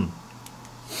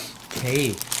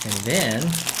 Okay, and then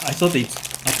I thought it's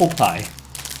apple pie.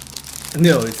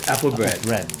 no, it's apple bread.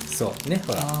 Bread. そうね、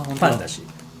ほら、あー、本当だ。パンだし。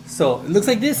So it looks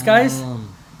like this, guys.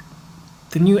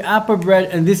 The new apple bread,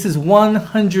 and this is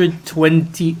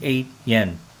 128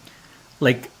 yen,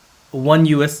 like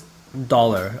 $1.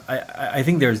 I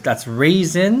think that's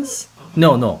raisins.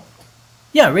 No,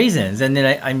 yeah, raisins, and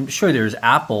then I'm sure there's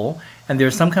apple, and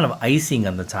there's some kind of icing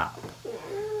on the top.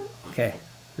 Okay,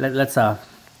 let's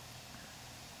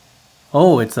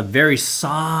Oh, it's a very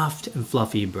soft and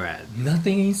fluffy bread.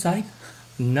 Nothing inside?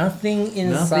 Nothing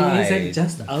inside. Nothing inside,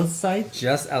 just outside?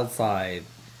 Just outside.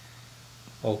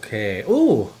 Okay.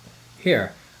 Oh,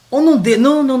 here. Oh no.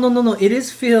 It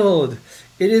is filled.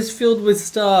 It is filled with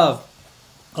stuff.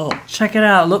 Oh, Check it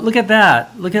out. Look at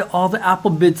that. Look at all the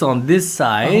apple bits on this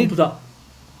あ、本 side. 当だ。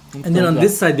 And then on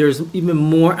this side, there's even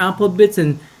more apple bits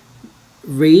and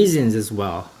raisins as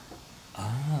well.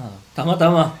 たまた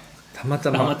またま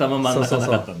た真ん中な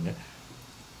かったんで。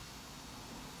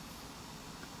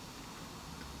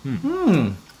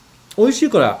美味しい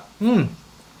これ。I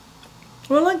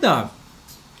like that.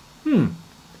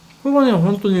 これはね、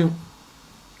本当に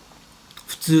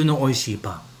普通の美味しい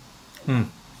パン。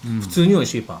普通に美味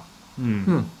しいパン。フ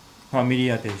ァミ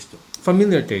リアテイスト。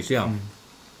Familiar taste, yeah.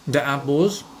 The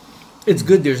apples, it's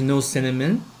good. There's no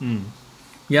cinnamon.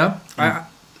 Yeah.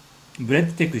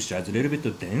 Bread texture is a little bit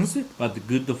dense, but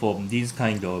good for these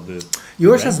kind of.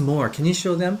 Yours has more. Can you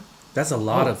show them? That's a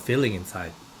lot of filling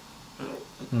inside.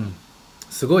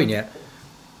 すごいね。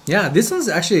Yeah, this one's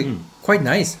actually quite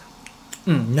nice.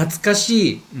 懐か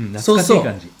しい。懐かしい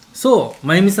感じ。そう、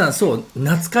まゆみさん、そう、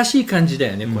懐かしい感じだ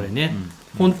よね、これね。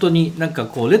本当になんか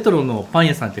こう、レトロのパン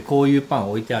屋さんってこういうパ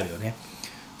ン置いてあるよね。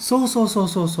そう。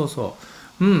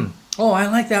Oh, I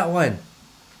like that one.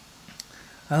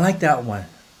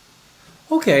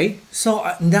 Okay, so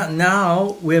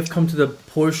now we have come to the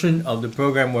portion of the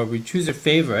program where we choose a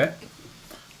favorite.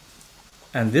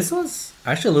 And this one's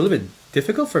actually a little bit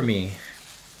difficult for me.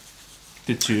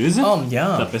 To choose?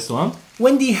 Yeah. The best one?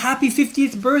 Wendy, happy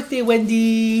 50th birthday,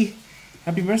 Wendy.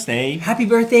 Happy birthday. Happy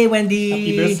birthday, Wendy.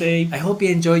 Happy birthday. I hope you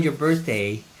enjoyed your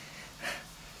birthday.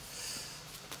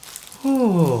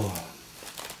 Oh.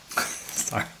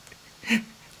 Sorry.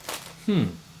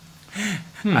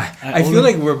 I feel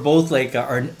like we're both like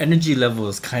our energy level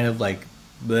is kind of like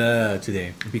bleh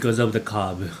today Because of the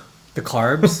carb. the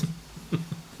carbs.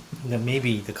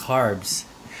 Maybe the carbs.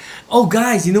 Oh,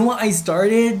 guys, you know what I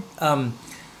started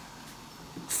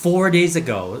 4 days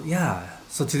ago? Yeah.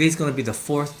 So today's gonna be the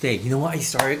 4th day. You know what I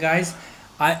started, guys?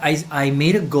 I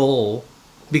made a goal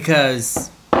because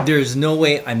there's no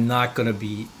way I'm not gonna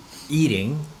be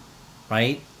eating,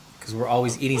 right? Because we're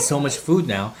always eating so much food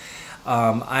now.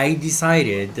 I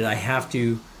decided that I have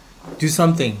to do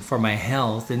something for my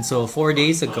health, and so 4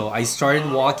 days ago I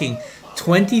started walking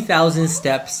 20,000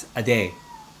 steps a day.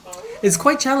 It's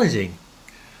quite challenging.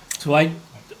 So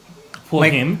for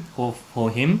him,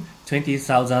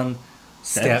 20,000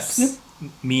 steps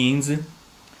means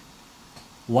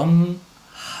 10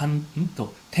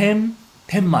 miles.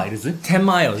 10 miles. It's 10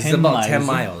 about 10 miles.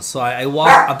 miles. So I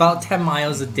walk about 10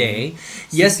 miles a day.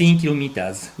 16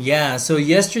 kilometers. Yeah. So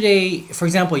yesterday, for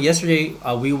example,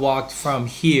 we walked from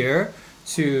here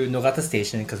to Nogata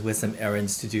Station because we had some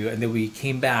errands to do, and then we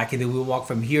came back, and then we walked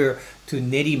from here to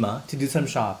Nerima to do some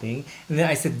shopping, and then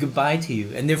I said goodbye to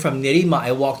you, and then from Nerima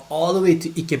I walked all the way to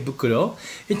Ikebukuro.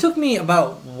 It took me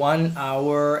about 1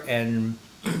 hour and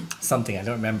something. I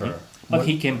don't remember. But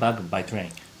he came back by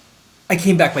train. I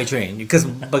came back by train because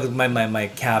my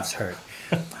calves hurt.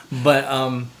 But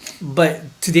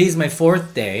today's my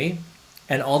 4th day,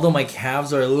 and although my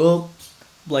calves are a little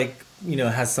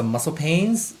has some muscle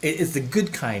pains, it's the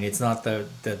good kind. It's not the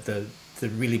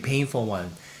really painful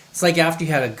one. It's like after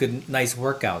you had a nice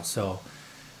workout. So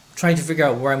I'm trying to figure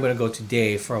out where I'm going to go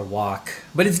today for a walk.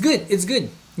 But it's good.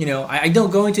 I don't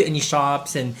go into any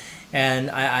shops, and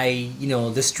I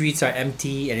the streets are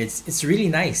empty, and it's really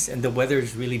nice, and the weather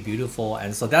is really beautiful,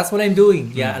 and so that's what I'm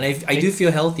doing. Yeah, and I do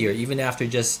feel healthier even after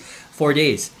just 4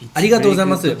 days. It's ありがとうござい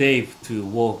ます。 very good day to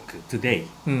walk today.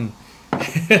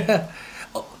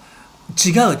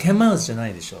 違う、10 miles じゃな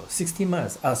いでしょ。16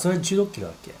 miles。あ、それ16キロ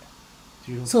だっけ。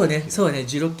そうね、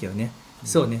16キロね。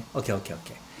そうね、OK。違う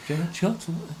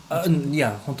あ、い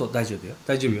や、本当大丈夫よ。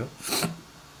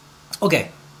OK。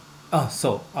あ、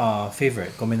そう、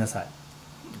favorite。ごめんなさい。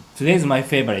Today's my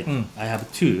favorite. I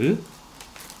have two.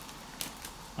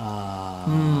 I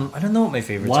don't know what my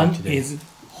favorites are One today. is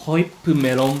Hoip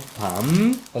Melon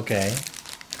Pan Okay.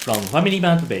 from Family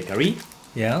Mart Bakery.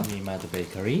 Yeah. Family Mart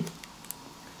Bakery.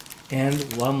 And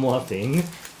one more thing.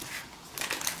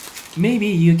 Maybe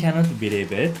you cannot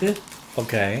believe it.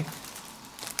 Okay.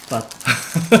 but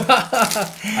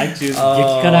I choose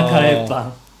激辛カレーパ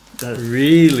ン。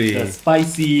Really? The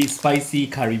spicy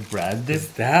curry bread. Is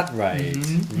that right?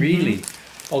 Really?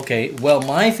 Okay, well,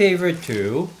 my favorite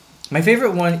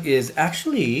one is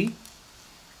actually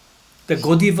the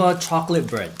Godiva chocolate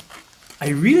bread. I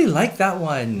really like that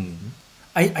one.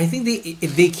 I think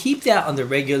if they keep that on the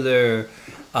regular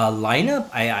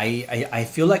lineup, I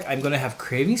feel like I'm gonna have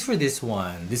cravings for this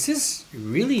one. This is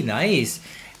really nice.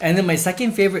 And then my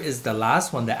second favorite is the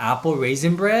last one, the apple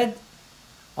raisin bread.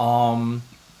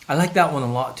 I like that one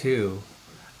a lot too.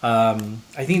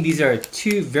 I think these are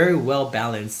two very well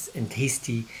balanced and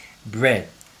tasty bread.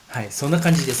 はい、そんな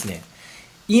感じですね。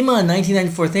Ima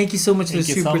 1994, thank you so much for the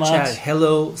Thank you so super chat. much.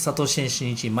 Hello, Satoshi and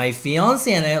Shinichi. My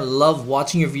fiance and I love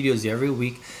watching your videos every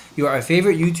week. You are our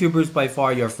favorite YouTubers by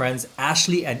far. Your friends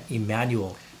Ashley and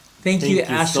Emmanuel. Thank you, Thank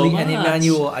you Ashley so and much.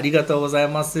 Emmanuel. ありがとうござい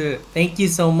ます。Thank you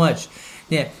so much.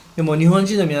 ね、でも日本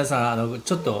人の皆さん、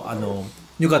ちょっと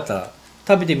よかったら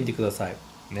食べてみてください。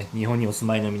ね、日本にお住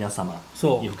まいの皆様、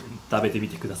そうよく食べてみ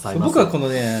てくださいませ。僕はこの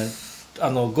ね、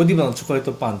ゴディバのチョコレー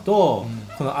トパンと、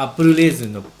このアップルレーズ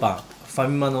ンのパン、ファ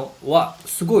ミマのは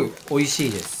すごい美味し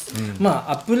いです。ま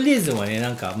あアップルレーズンはね、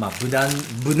なんかまあ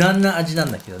無難な味な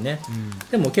んだけどね。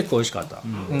でも結構美味しかった。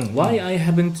Why I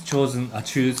haven't chosen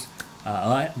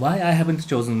why I haven't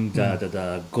chosen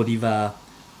the Godiva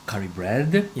curry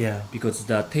bread? Yeah. Because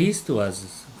the taste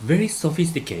was very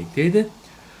sophisticated.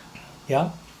 Yeah.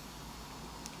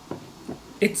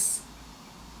 It's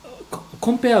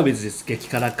compared with this 激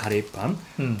辛カレーパン,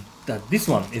 that this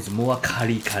one is more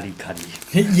curry.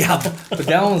 Yeah, but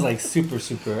that one was like super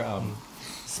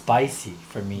spicy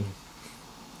for me.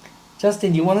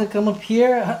 Justin, you want to come up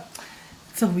here?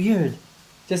 It's so weird.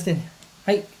 Justin,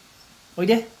 hi. おい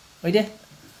で。おいで。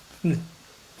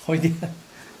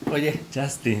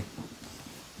Justin.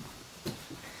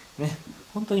 ね、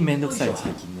本当にめんどくさいよ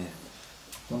最近ね。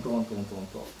本当。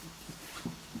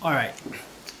All right.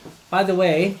 By the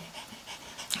way,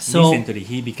 so recently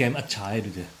he became a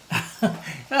child.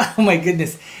 Oh my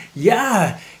goodness.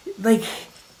 Yeah, like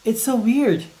it's so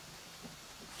weird.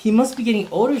 He must be getting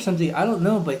older or something. I don't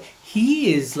know, but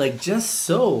he is like just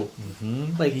so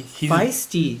like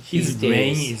feisty. His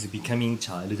brain is becoming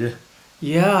child.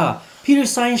 Yeah. Peter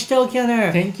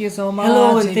Seinstellkenner. Thank you so much.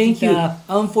 Hello and thank you.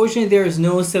 Unfortunately, there is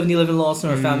no 7-Eleven Lawson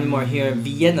or Family Mart here in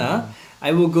Vienna.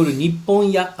 I will go to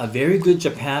Nipponya, a very good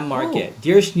Japan market.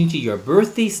 Dear Shinichi, your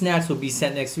birthday snacks will be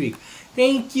sent next week.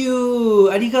 Thank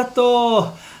you.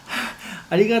 Arigato.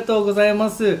 Arigato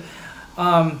gozaimasu.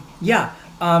 Yeah.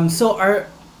 So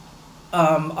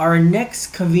our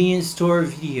next convenience store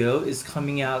video is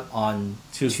coming out on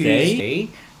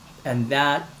Tuesday, and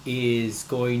that is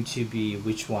going to be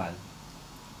which one?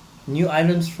 New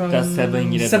items from the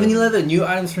 7-Eleven. 7-Eleven. New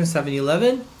items from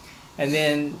 7-Eleven. And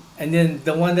then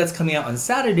the one that's coming out on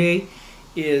Saturday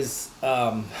is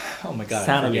oh my god,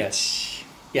 sandwich.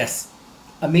 Yes,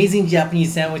 amazing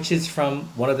Japanese sandwiches from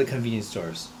one of the convenience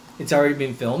stores. It's already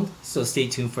been filmed, so stay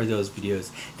tuned for those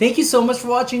videos. Thank you so much for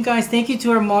watching, guys. Thank you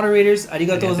to our moderators.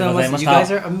 Arigatou gozaimasu. You guys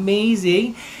are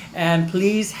amazing, and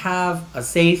please have a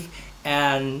safe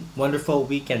and wonderful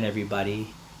weekend, everybody.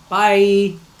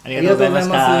 Bye. ありがとうございまし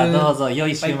た。どうぞ良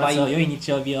い週末を、良い日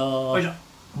曜日を。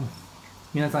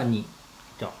皆さんに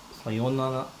じゃあさよう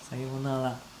ならさような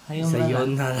らさよう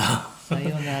ならさ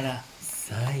ようなら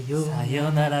さよ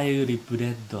うならよりブレ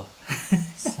ッド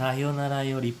さようなら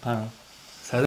よりパン